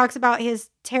husband talks about his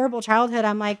terrible childhood,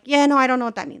 I'm like, yeah, no, I don't know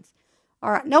what that means.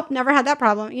 Or nope, never had that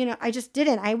problem. You know, I just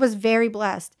didn't. I was very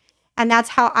blessed. And that's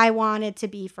how I wanted to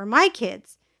be for my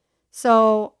kids.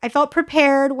 So I felt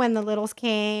prepared when the littles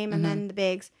came and then the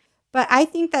bigs. But I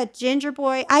think that Ginger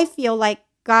Boy, I feel like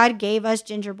God gave us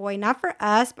Ginger Boy, not for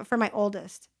us, but for my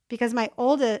oldest. Because my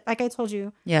oldest, like I told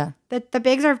you, Yeah. the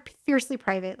bigs are fiercely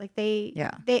private. Like they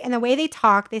and the way they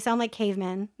talk, they sound like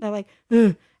cavemen. They're like,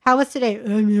 "Ugh, how was today?"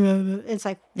 It's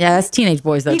like, Yeah, that's teenage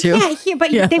boys though you too. can't hear,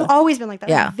 but Yeah. they've always been like that.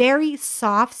 Yeah. Like very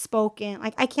soft spoken.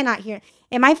 Like I cannot hear.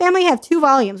 And my family have 2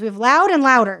 volumes. We have loud and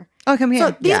louder. Oh, come here.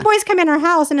 So these boys come in our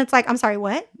house and it's like, I'm sorry,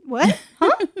 what? What?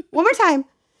 Huh? One more time.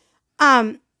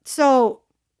 So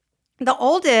the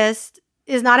oldest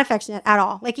is not affectionate at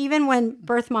all. Like even when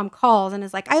birth mom calls and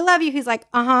is like, "I love you," he's like,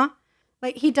 "Uh-huh."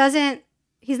 Like he's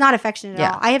not affectionate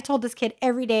at all. I have told this kid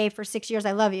every day for 6 years,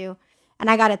 "I love you." And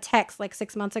I got a text like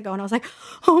 6 months ago and I was like,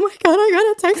 "Oh my God, I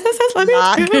got a text that says, 'Love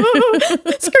you too.'"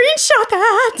 Screenshot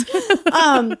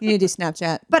that. You need to do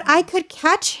Snapchat. But I could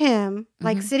catch him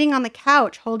like sitting on the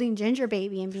couch holding Ginger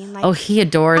Baby and being like, Oh, he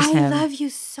adores "I him. love you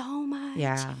so much.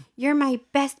 Yeah. You're my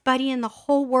best buddy in the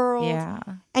whole world." Yeah.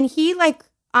 And he like,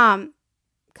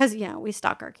 because we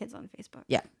stalk our kids on Facebook.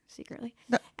 Yeah. Secretly.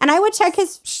 And I would check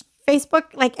his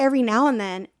Facebook like every now and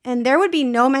then, and there would be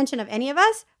no mention of any of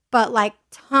us, but like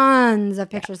tons of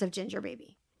pictures of Ginger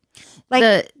Baby.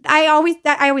 Like I always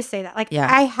say that. Like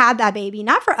I had that baby,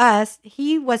 not for us.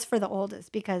 He was for the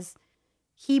oldest because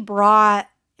he brought.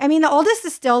 I mean, the oldest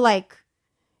is still like,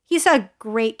 he's a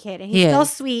great kid and he's still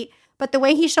sweet. But the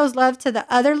way he shows love to the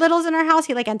other littles in our house,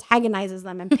 he like antagonizes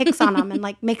them and picks on them and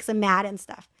like makes them mad and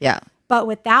stuff. Yeah. But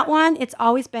with that one, it's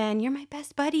always been, "You're my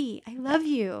best buddy. I love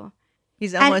you."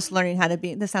 He's almost learning how to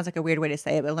be, this sounds like a weird way to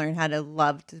say it, but learn how to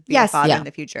love to be a Yes. father Yeah. in the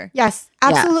future. Yes,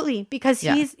 absolutely. Because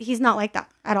Yeah. he's not like that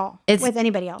at all with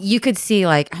anybody else. You could see,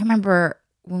 like, I remember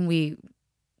when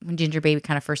Ginger Baby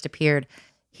kind of first appeared,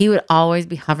 he would always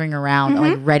be hovering around,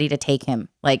 like ready to take him,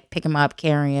 like pick him up,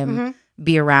 carry him,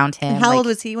 be around him. And how like, old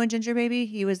was he when Ginger Baby?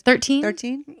 He was 13?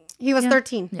 13? He was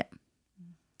 13. Yeah.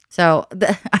 So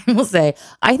I will say,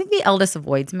 I think the eldest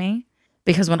avoids me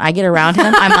because when I get around him,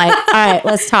 I'm like, all right,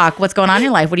 let's talk. What's going on in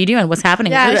your life? What are you doing? What's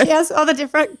happening? Yeah, he asks all the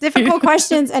difficult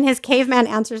questions, and his caveman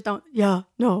answers don't. Yeah,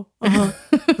 no,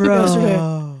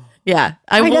 Bro. Yeah.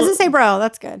 He doesn't say bro.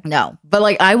 That's good. No, but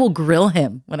like I will grill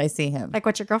him when I see him. Like,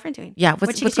 what's your girlfriend doing? Yeah, What'd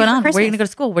what's she get going you for on? Where are you Christmas? gonna go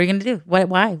to school? What are you gonna do?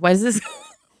 Why? Why is this?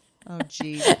 Oh,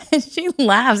 gee. And she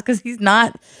laughs because he's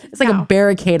not. It's like No. a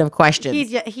barricade of questions.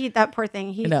 He that poor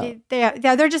thing. No.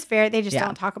 They're just very. They just Yeah.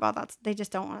 don't talk about that. They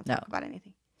just don't want to talk No. about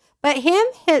anything. But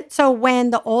so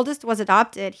when the oldest was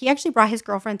adopted, he actually brought his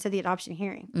girlfriend to the adoption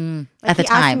hearing. Like At the he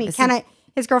asked time. me, This "Can is- I?"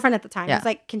 His girlfriend at the time. Yeah. He's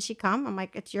like, "Can she come?" I'm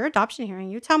like, "It's your adoption hearing.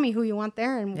 You tell me who you want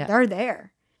there, and Yeah. they're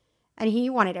there." And he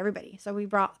wanted everybody, so we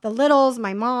brought the littles,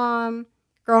 my mom,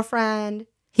 girlfriend.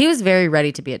 He was very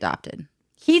ready to be adopted.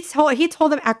 He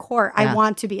told them at court, Yeah. "I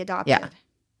want to be adopted." Yeah. And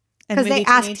Because they Moody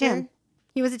asked teenager? him.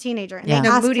 He was a teenager, and Yeah. they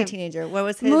No, asked Moody him. teenager. What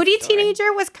was his Moody story?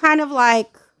 teenager was kind of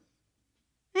like,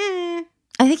 eh.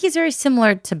 I think he's very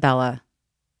similar to Bella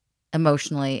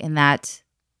emotionally in that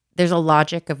there's a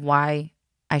logic of why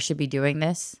I should be doing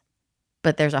this,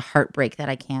 but there's a heartbreak that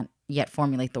I can't yet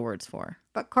formulate the words for.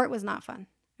 But court was not fun.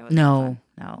 It was not fun.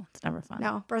 No, it's never fun.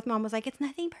 No, birth mom was like, "It's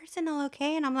nothing personal,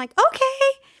 okay?" And I'm like,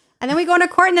 "Okay." And then we go into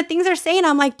court and the things they're saying,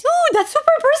 I'm like, dude, that's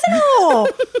super personal.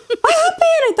 What happened?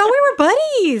 I thought we were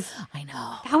buddies. I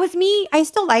know. That was me. I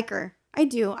still like her. I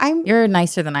do. You're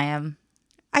nicer than I am.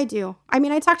 I do. I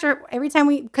mean, I talk to her every time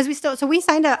we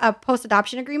signed a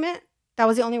post-adoption agreement. That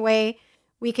was the only way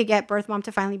we could get birth mom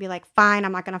to finally be like, fine,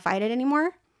 I'm not going to fight it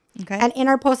anymore. Okay. And in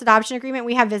our post-adoption agreement,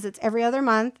 we have visits every other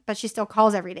month, but she still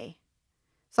calls every day.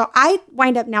 So I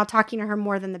wind up now talking to her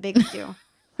more than the bigs do.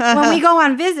 When we go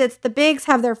on visits, the bigs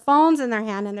have their phones in their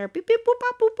hand and they're beep, beep, boop,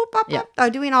 bop, boop, boop, bop, Yeah.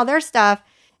 bop, doing all their stuff.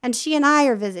 And she and I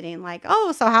are visiting like,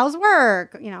 oh, so how's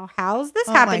work? How's this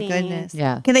happening? Oh my goodness.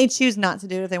 Yeah. Can they choose not to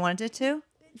do it if they wanted to?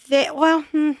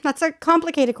 That's a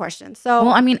complicated question. So,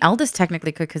 Well, I mean, eldest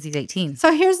technically could because he's 18.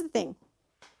 so here's the thing.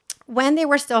 When they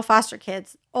were still foster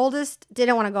kids, oldest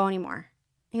didn't want to go anymore.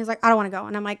 He was like, I don't want to go.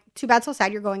 And I'm like, too bad, so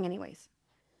sad. You're going anyways.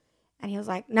 And he was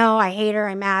like, no, I hate her.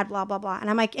 I'm mad, blah, blah, blah. And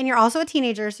I'm like, and you're also a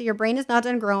teenager, so your brain is not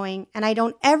done growing. And I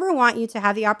don't ever want you to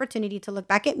have the opportunity to look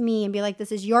back at me and be like,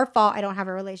 this is your fault. I don't have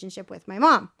a relationship with my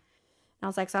mom. And I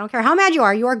was like, so I don't care how mad you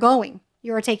are going.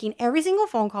 You are taking every single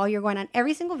phone call. You're going on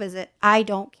every single visit. I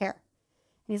don't care.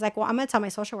 And he's like, well, I'm going to tell my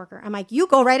social worker. I'm like, you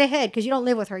go right ahead because you don't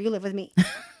live with her. You live with me.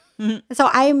 And so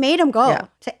I made him go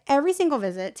to every single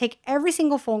visit, take every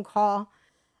single phone call.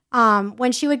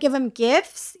 When she would give him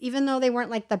gifts, even though they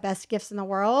weren't like the best gifts in the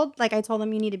world, like I told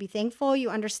him, you need to be thankful. You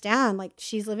understand, like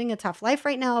she's living a tough life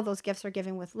right now. Those gifts are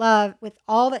given with love, with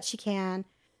all that she can.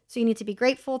 So you need to be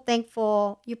grateful,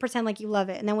 thankful. You pretend like you love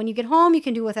it. And then when you get home, you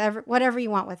can do whatever you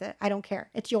want with it. I don't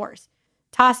care. It's yours.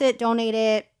 Toss it, donate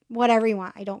it, whatever you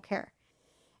want. I don't care.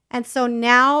 And so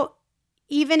now,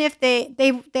 even if they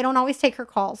don't always take her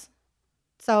calls.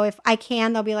 So if I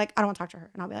can, they'll be like, I don't want to talk to her.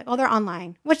 And I'll be like, oh, they're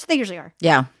online, which they usually are.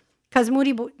 Yeah. Because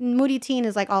Moody Teen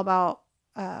is like all about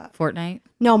Fortnite.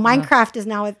 no, Minecraft is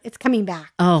now it's coming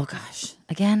back. Oh gosh,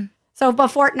 again. So but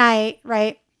Fortnite,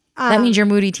 right? That means your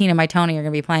Moody Teen and my Tony are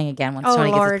gonna be playing again once Tony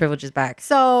gets his privileges back.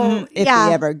 So If yeah,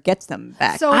 he ever gets them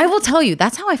back. so I will tell you,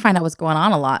 that's how I find out what's going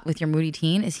on a lot with your Moody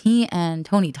Teen. Is he and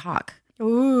Tony talk?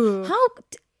 ooh,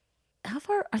 How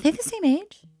far are they the same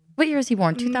age? What year is he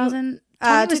born? 2000.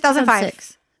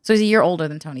 2005. So he's a year older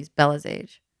than Tony's, Bella's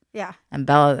age. yeah. And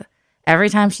Bella, every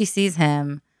time she sees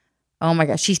him, oh my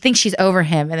gosh, she thinks she's over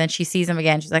him, and then she sees him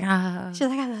again. She's like, She's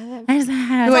like, I love him. Wait,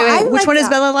 I Which like one is that.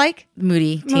 Bella like?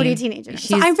 Moody Teenager.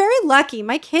 So I'm very lucky.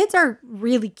 My kids are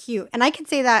really cute, and I can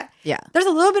say that. Yeah. There's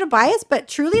a little bit of bias, but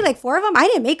truly, like 4 of them, I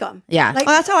didn't make them. Yeah. Like,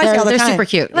 Oh, that's how I see all the They're time. super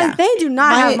cute. like Yeah. they do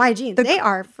not My- have my genes. They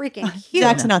are freaking cute.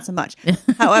 Jackson, not so much.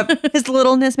 However, his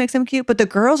littleness makes him cute, but the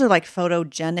girls are like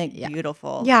photogenic,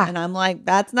 beautiful. Yeah. And I'm like,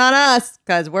 that's not us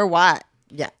because we're white.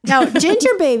 Yeah. Now, Ginger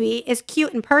Baby is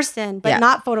cute in person, but Yeah.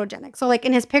 not photogenic. So, like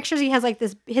in his pictures, he has like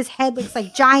this. His head looks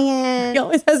like giant, He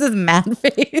always has this mad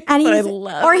face. and that I he's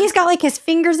love. or he's got like his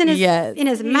fingers in his Yes. in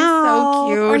his He's mouth, so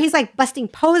cute. or he's like busting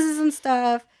poses and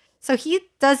stuff. So he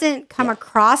doesn't come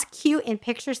across cute in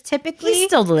pictures typically, He's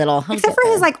still little. He'll except get for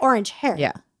his there. like orange hair.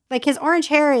 Yeah. Like his orange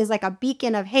hair is like a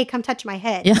beacon of, hey, come touch my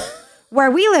head. Yeah. Where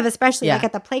we live, especially Yeah. like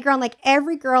at the playground, like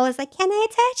every girl is like, can I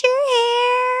touch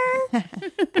your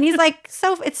hair? And he's like,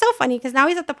 it's so funny because now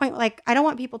he's at the point where, like, I don't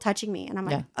want people touching me. And I'm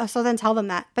like, Yeah. oh, so then tell them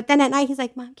that. But then at night, he's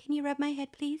like, Mom, can you rub my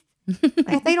head, please? Like,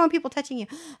 I thought you don't want people touching you.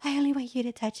 I only want you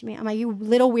to touch me. I'm like, you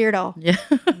little weirdo. Yeah.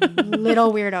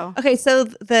 Little weirdo. Okay, so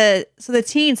the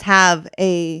teens have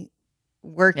a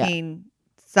working,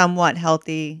 somewhat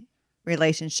healthy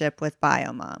relationship with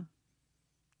Biomom.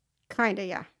 Kind of,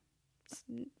 yeah.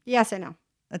 Yes and no.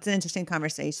 That's an interesting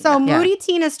conversation. So Yeah. Moody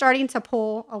Teen is starting to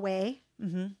pull away.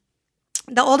 hmm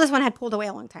The oldest one had pulled away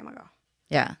a long time ago.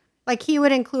 Yeah. Like he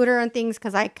would include her in things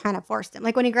because I kind of forced him.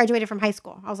 Like when he graduated from high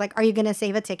school, I was like, are you going to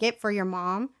save a ticket for your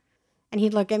mom? And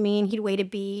he'd look at me and he'd wait a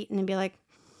beat and then be like,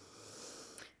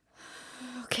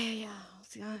 okay, yeah.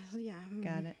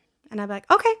 Got it. And I'd be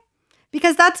like, okay.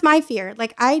 Because that's my fear.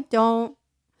 Like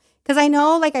because I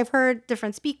know like I've heard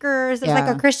different speakers. There's like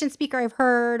Yeah. a Christian speaker I've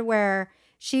heard where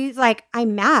she's like,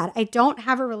 I'm mad. I don't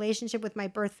have a relationship with my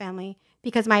birth family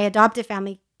because my adoptive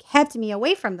family kept me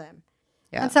away from them.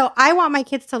 Yeah. And so I want my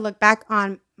kids to look back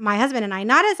on my husband and I,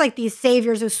 not as like these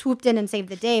saviors who swooped in and saved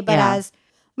the day, but Yeah. as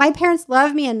my parents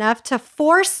love me enough to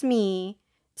force me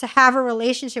to have a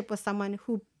relationship with someone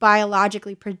who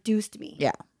biologically produced me.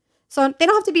 Yeah. So they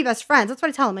don't have to be best friends. That's what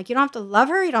I tell them. Like, you don't have to love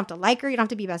her. You don't have to like her. You don't have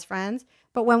to be best friends.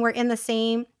 But when we're in the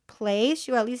same place,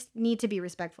 you at least need to be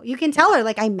respectful. You can tell her,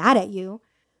 like, I'm mad at you,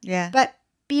 Yeah. but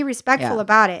be respectful Yeah.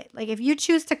 about it. Like, if you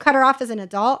choose to cut her off as an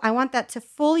adult, I want that to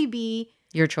fully be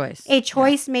Your choice. a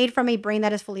choice made from a brain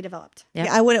that is fully developed. Yep.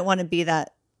 Yeah, I wouldn't want to be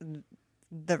that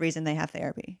the reason they have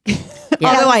therapy. Yeah.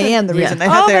 Although I am the reason they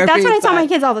have therapy. But that's what I tell my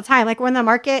kids all the time. Like we're in the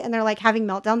market and they're like having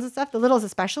meltdowns and stuff. The littles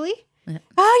especially. Oh,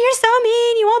 you're so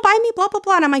mean. You won't buy me, blah, blah,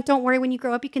 blah. And I'm like, don't worry. When you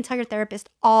grow up, you can tell your therapist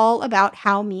all about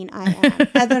how mean I am.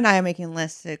 Heather and I are making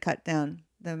lists to cut down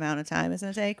the amount of time it's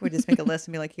going to take. We just make a list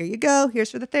and be like, here you go. Here's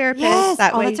for the therapist. Yes.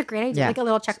 That way, that's a great idea. Yeah. Like a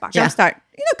little checkbox. jumpstart.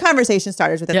 Conversation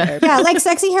starters with a therapist. Yeah, like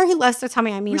Sexy Hair, he loves to tell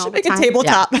me I'm mean We all should the make time. a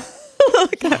tabletop.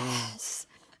 Yes.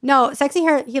 No, Sexy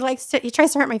Hair, he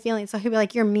tries to hurt my feelings. So he'll be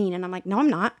like, you're mean. And I'm like, no, I'm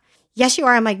not. Yes, you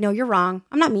are. I'm like, no, you're wrong.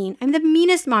 I'm not mean. I'm the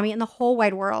meanest mommy in the whole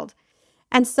wide world.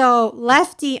 And so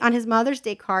Lefty on his Mother's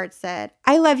Day card said,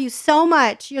 I love you so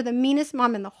much. You're the meanest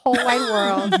mom in the whole wide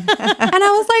world. And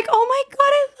I was like, oh my God,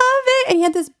 I love it. And he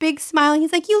had this big smile. And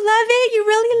he's like, you love it. You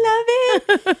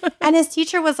really love it. And his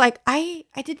teacher was like, I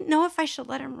didn't know if I should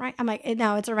let him write. I'm like,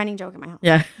 no, it's a running joke in my house.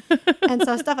 Yeah. And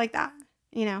so stuff like that,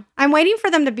 I'm waiting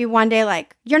for them to be one day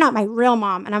like, you're not my real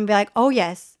mom. And I'm gonna be like, oh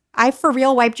yes, I for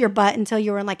real wiped your butt until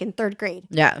you were in third grade.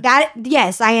 Yeah.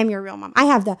 Yes, I am your real mom. I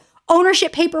have the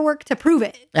ownership paperwork to prove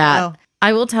it. Oh.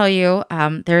 I will tell you,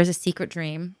 there is a secret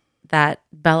dream that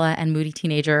Bella and Moody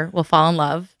Teenager will fall in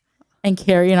love and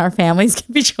Carrie and our families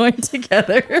can be joined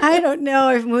together. I don't know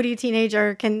if Moody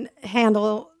Teenager can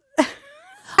handle. I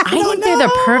think they're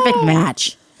the perfect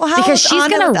match. Well, how because is she's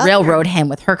Anna going with to railroad him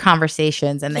with her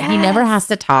conversations and then he never has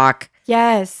to talk.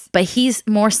 Yes. But he's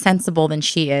more sensible than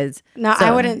she is. No,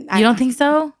 I wouldn't. You don't think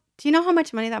so? Do you know how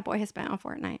much money that boy has spent on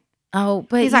Fortnite? Oh,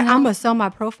 but He's like, I'm gonna sell my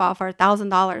profile for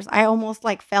 $1,000. I almost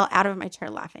fell out of my chair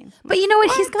laughing. But you know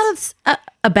what? He's got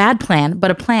a bad plan, but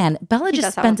a plan. Bella just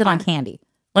does have spends a it on plan. candy.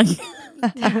 Like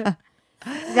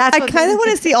That's I kind of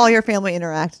want to see all your family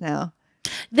interact now.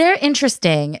 they're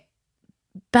interesting.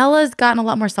 Bella's gotten a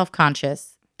lot more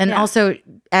self-conscious. And Yeah. also,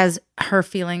 as her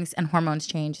feelings and hormones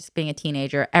change, just being a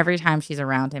teenager, every time she's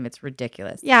around him, it's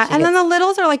ridiculous. Yeah, She and then gets- the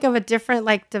littles are of a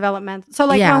different development.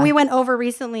 So Yeah. when we went over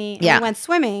recently and Yeah. we went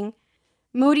swimming,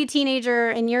 Moody Teenager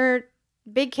and your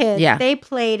big kid, Yeah. they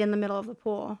played in the middle of the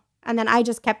pool. And then I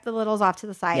just kept the littles off to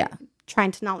the side, Yeah.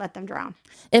 trying to not let them drown.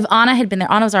 if Anna had been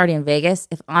there, Anna was already in Vegas.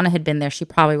 If Anna had been there, she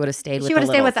probably would have stayed with She the would have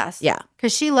stayed with littles. us. Yeah,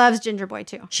 Because she loves Ginger Boy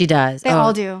too. she does. They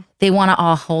all do. They want to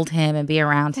all hold him and be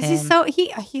around him.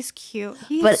 Because he's cute.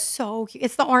 He's But- so cute.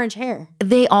 It's the orange hair.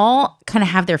 They all kind of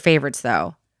have their favorites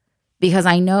though, because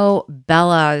I know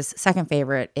Bella's second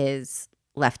favorite is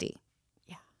Lefty.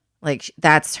 Yeah. Like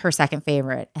that's her second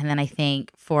favorite, and then I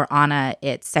think for Anna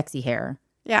it's Sexy Hair,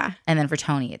 Yeah. and then for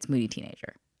Tony it's Moody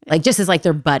Teenager. Like just as like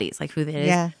their buddies, like who it is.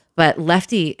 Yeah. But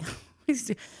Lefty,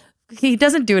 he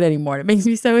doesn't do it anymore. It makes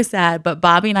me so sad. But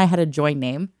Bobby and I had a joint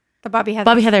name. The Bobby Heather.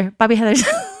 Bobby Heather.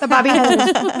 The Bobby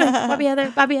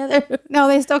Heather. Bobby Heather. No,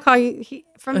 they still call you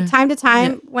from time to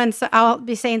time when I'll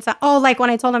be saying something. Oh, like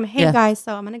when I told him, hey Yeah. guys,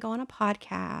 so I'm going to go on a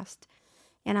podcast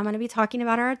and I'm going to be talking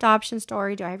about our adoption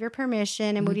story. Do I have your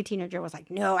permission? And Moody Teenager was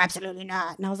like, no, absolutely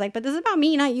not. And I was like, but this is about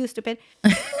me, not you, stupid.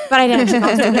 But I didn't actually call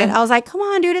him stupid. I was like, come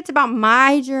on, dude, it's about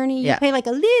my journey. Yeah. You play like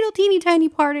a little teeny tiny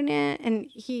part in it. And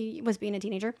he was being a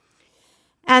teenager.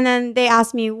 And then they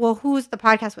asked me, well, who's the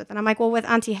podcast with? And I'm like, well, with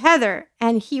Auntie Heather.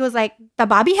 And he was like, the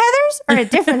Bobby Heathers or a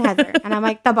different Heather? And I'm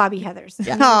like, the Bobby Heathers.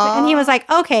 Aw. And he was like,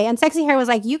 okay. And Sexy Hair was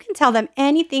like, you can tell them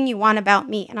anything you want about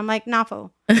me. And I'm like, nah,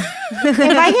 fool. If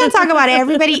I can't talk about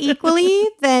everybody equally,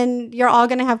 then you're all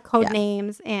going to have code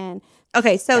names. And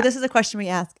Okay, so this is a question we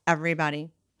ask everybody.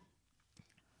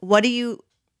 What do you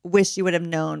wish you would have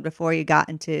known before you got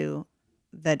into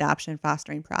the adoption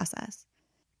fostering process?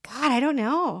 God, I don't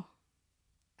know.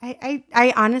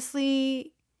 I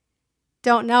honestly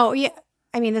don't know. Yeah,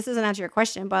 I mean, this doesn't answer your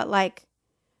question, but like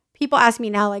people ask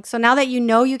me now, like, so now that you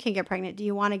know you can get pregnant, do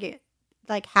you want to get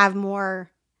have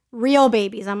more real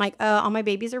babies? I'm like, all my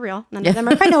babies are real. None of them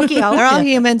are Pinocchio. They're all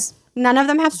humans. None of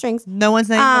them have strings. No one's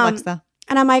named Alexa.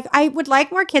 And I'm like, I would like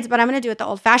more kids, but I'm going to do it the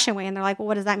old-fashioned way. And they're like, well,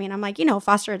 what does that mean? I'm like,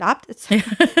 foster adopt.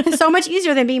 It's so much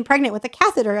easier than being pregnant with a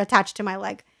catheter attached to my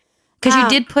leg. Because you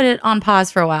did put it on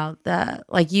pause for a while.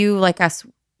 You, like us,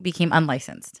 became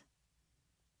unlicensed.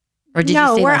 Or did you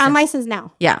No, stay we're licensed? unlicensed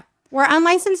now. Yeah. We're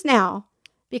unlicensed now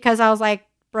because I was like,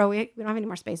 bro, we don't have any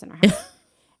more space in our house.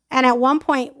 And at one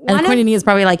point, And Quinny is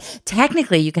probably like,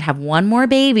 technically, you could have one more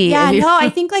baby. yeah, if you- no, I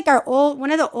think like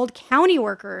one of the old county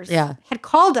workers Yeah. had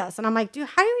called us. And I'm like, dude,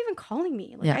 how are you even calling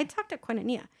me? Like, Yeah. I talked to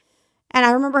Quinania. And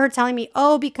I remember her telling me,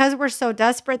 oh, because we're so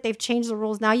desperate, they've changed the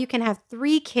rules. Now you can have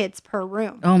 3 kids per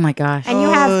room. Oh my gosh. And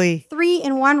you have Oy. 3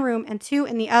 in one room and 2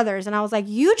 in the others. And I was like,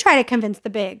 you try to convince the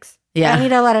bigs. Yeah. I need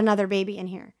to let another baby in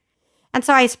here. And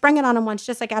so I sprung it on him once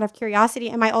just out of curiosity.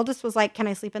 And my oldest was like, can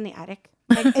I sleep in the attic?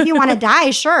 Like, if you want to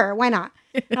die, sure. Why not?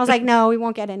 And I was like, no, we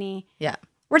won't get any. Yeah.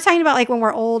 We're talking about when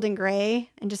we're old and gray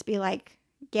and just be like,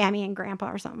 Gammy and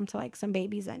Grandpa or something to like some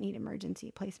babies that need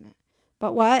emergency placement.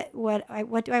 But what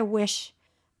do I wish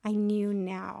I knew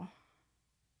now?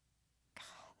 God,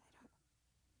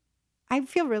 I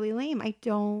feel really lame. I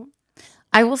don't.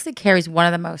 I will say Carrie's one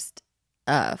of the most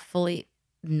fully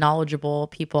knowledgeable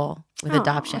people with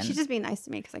adoption. She's just being nice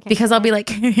to me because I'll be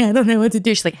like, I don't know what to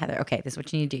do. She's like, Heather, okay, this is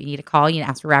what you need to do. You need to call. You need to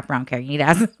ask for wraparound care. You need to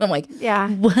ask. I'm like, yeah,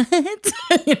 what?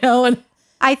 You know. And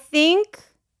I think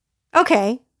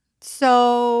okay,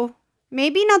 so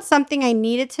maybe not something I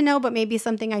needed to know, but maybe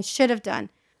something I should have done.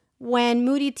 When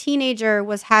Moody teenager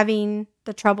was having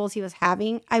the troubles he was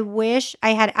having, I wish I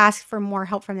had asked for more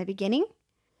help from the beginning.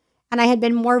 And I had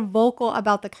been more vocal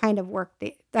about the kind of work,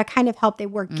 the kind of help they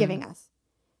were giving us.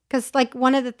 Because like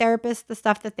one of the therapists, the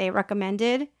stuff that they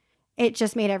recommended, it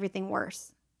just made everything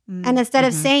worse. And instead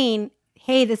of saying,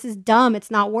 hey, this is dumb,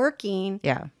 it's not working,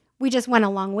 we just went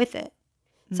along with it.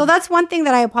 So that's one thing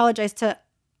that I apologize to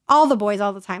all the boys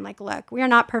all the time. Like, look, we are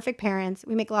not perfect parents.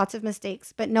 We make lots of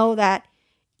mistakes. But know that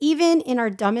even in our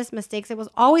dumbest mistakes, it was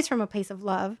always from a place of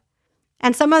love.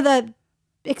 And some of the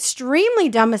extremely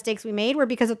dumb mistakes we made were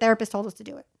because a therapist told us to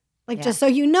do it. Like, just so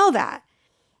you know that.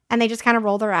 And they just kind of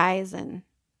roll their eyes and,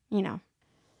 you know.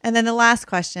 And then the last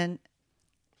question,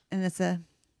 and it's a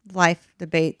life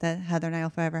debate that Heather and I will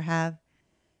forever have.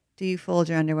 Do you fold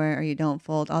your underwear or you don't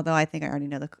fold? Although I think I already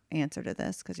know the answer to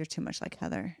this because you're too much like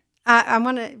Heather.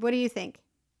 What do you think?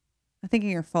 I'm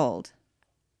thinking you're fold.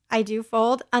 I do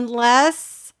fold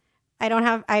unless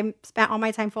I spent all my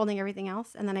time folding everything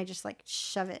else and then I just like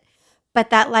shove it.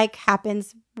 But that like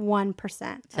happens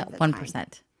 1% of the 1%. Time.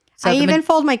 So I even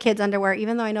fold my kids' underwear,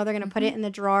 even though I know they're going to put it in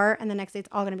the drawer and the next day it's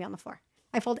all going to be on the floor.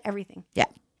 I fold everything. Yeah,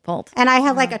 fold. And I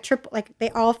have like a triple, like they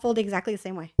all fold exactly the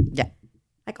same way. Yeah.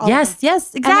 Like all yes,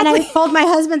 exactly. And then I fold my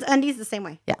husband's undies the same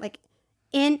way. Yeah. Like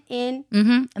in, and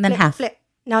then flip, half. Flip.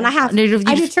 No, not half. No,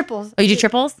 I do triples. Oh, you do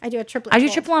triples? I do a triplet. I do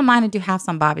triple on mine and do halves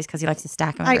on Bobby's because he likes to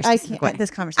stack them. I can't.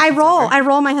 This conversation. I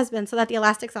roll my husband so that the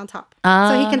elastic's on top,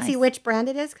 so he can see which brand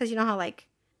it is. Because you know how like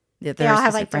they all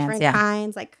have like different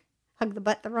kinds. Like hug the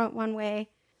butt the one way,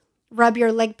 rub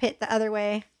your leg pit the other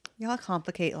way. Y'all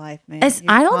complicate life, man.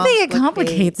 I don't think it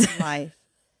complicates life.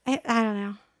 I don't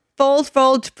know. Fold,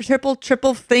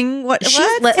 triple thing. What?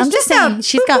 I'm just saying,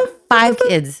 she's got 5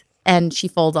 kids. And she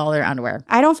folds all her underwear.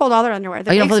 I don't fold all their underwear. You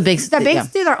don't fold the bigs? The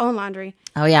bigs do their own laundry.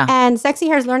 Oh, yeah. And Sexy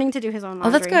Hair's learning to do his own laundry.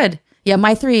 Oh, that's good. Yeah,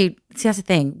 my 3, see, that's the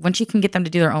thing. Once you can get them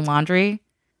to do their own laundry,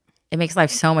 it makes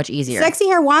life so much easier. Sexy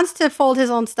Hair wants to fold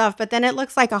his own stuff, but then it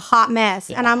looks like a hot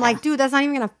mess. Yeah. And I'm like, dude, that's not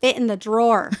even going to fit in the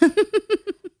drawer.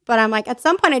 But I'm like, at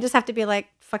some point, I just have to be like,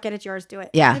 fuck it, it's yours, do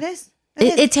it. Yeah. It is.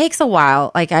 It takes a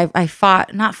while. Like, I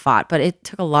not fought, but it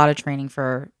took a lot of training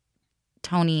for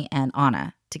Tony and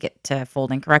Anna to get to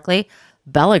folding correctly.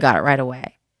 Bella got it right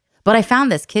away. But I found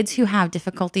this. Kids who have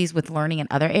difficulties with learning in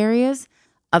other areas,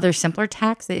 other simpler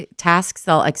tasks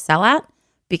they'll excel at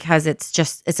because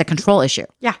it's a control issue.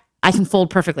 Yeah. I can fold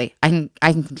perfectly. I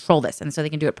can control this. And so they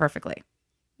can do it perfectly.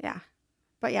 Yeah.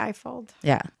 But yeah, I fold.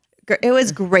 Yeah. It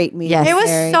was great meeting. Yes. It was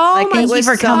so much. Thank you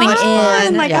for coming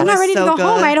in. Like, I'm not ready to go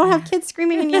home. I don't have kids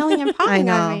screaming and yelling and popping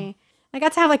on me. I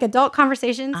got to have like adult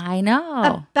conversations. I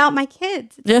know. About my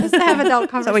kids. It's supposed to have adult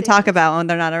conversations. So we talk about when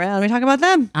they're not around. We talk about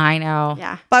them. I know.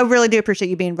 Yeah. But I really do appreciate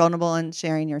you being vulnerable and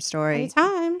sharing your story.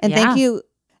 Anytime. And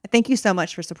thank you so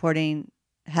much for supporting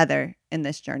Heather in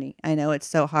this journey. I know it's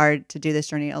so hard to do this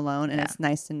journey alone. And it's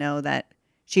nice to know that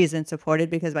she's been supported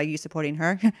because by you supporting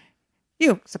her,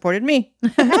 you supported me.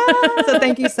 So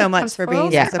thank you so much for being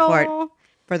the support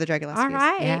for the Dragulaskis. All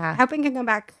right. Yeah. Hope we can come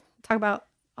back talk about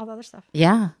all the other stuff.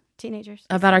 Yeah. Teenagers.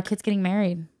 About our kids getting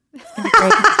married. It's gonna be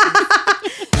great.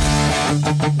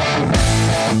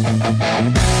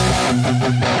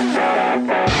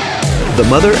 The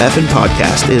Mother Effin'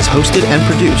 Podcast is hosted and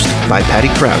produced by Patty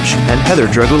Crouch and Heather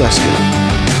Dragulescu.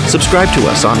 Subscribe to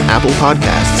us on Apple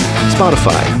Podcasts,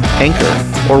 Spotify, Anchor,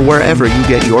 or wherever you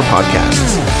get your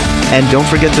podcasts. And don't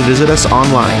forget to visit us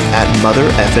online at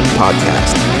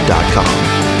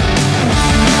mothereffinpodcast.com.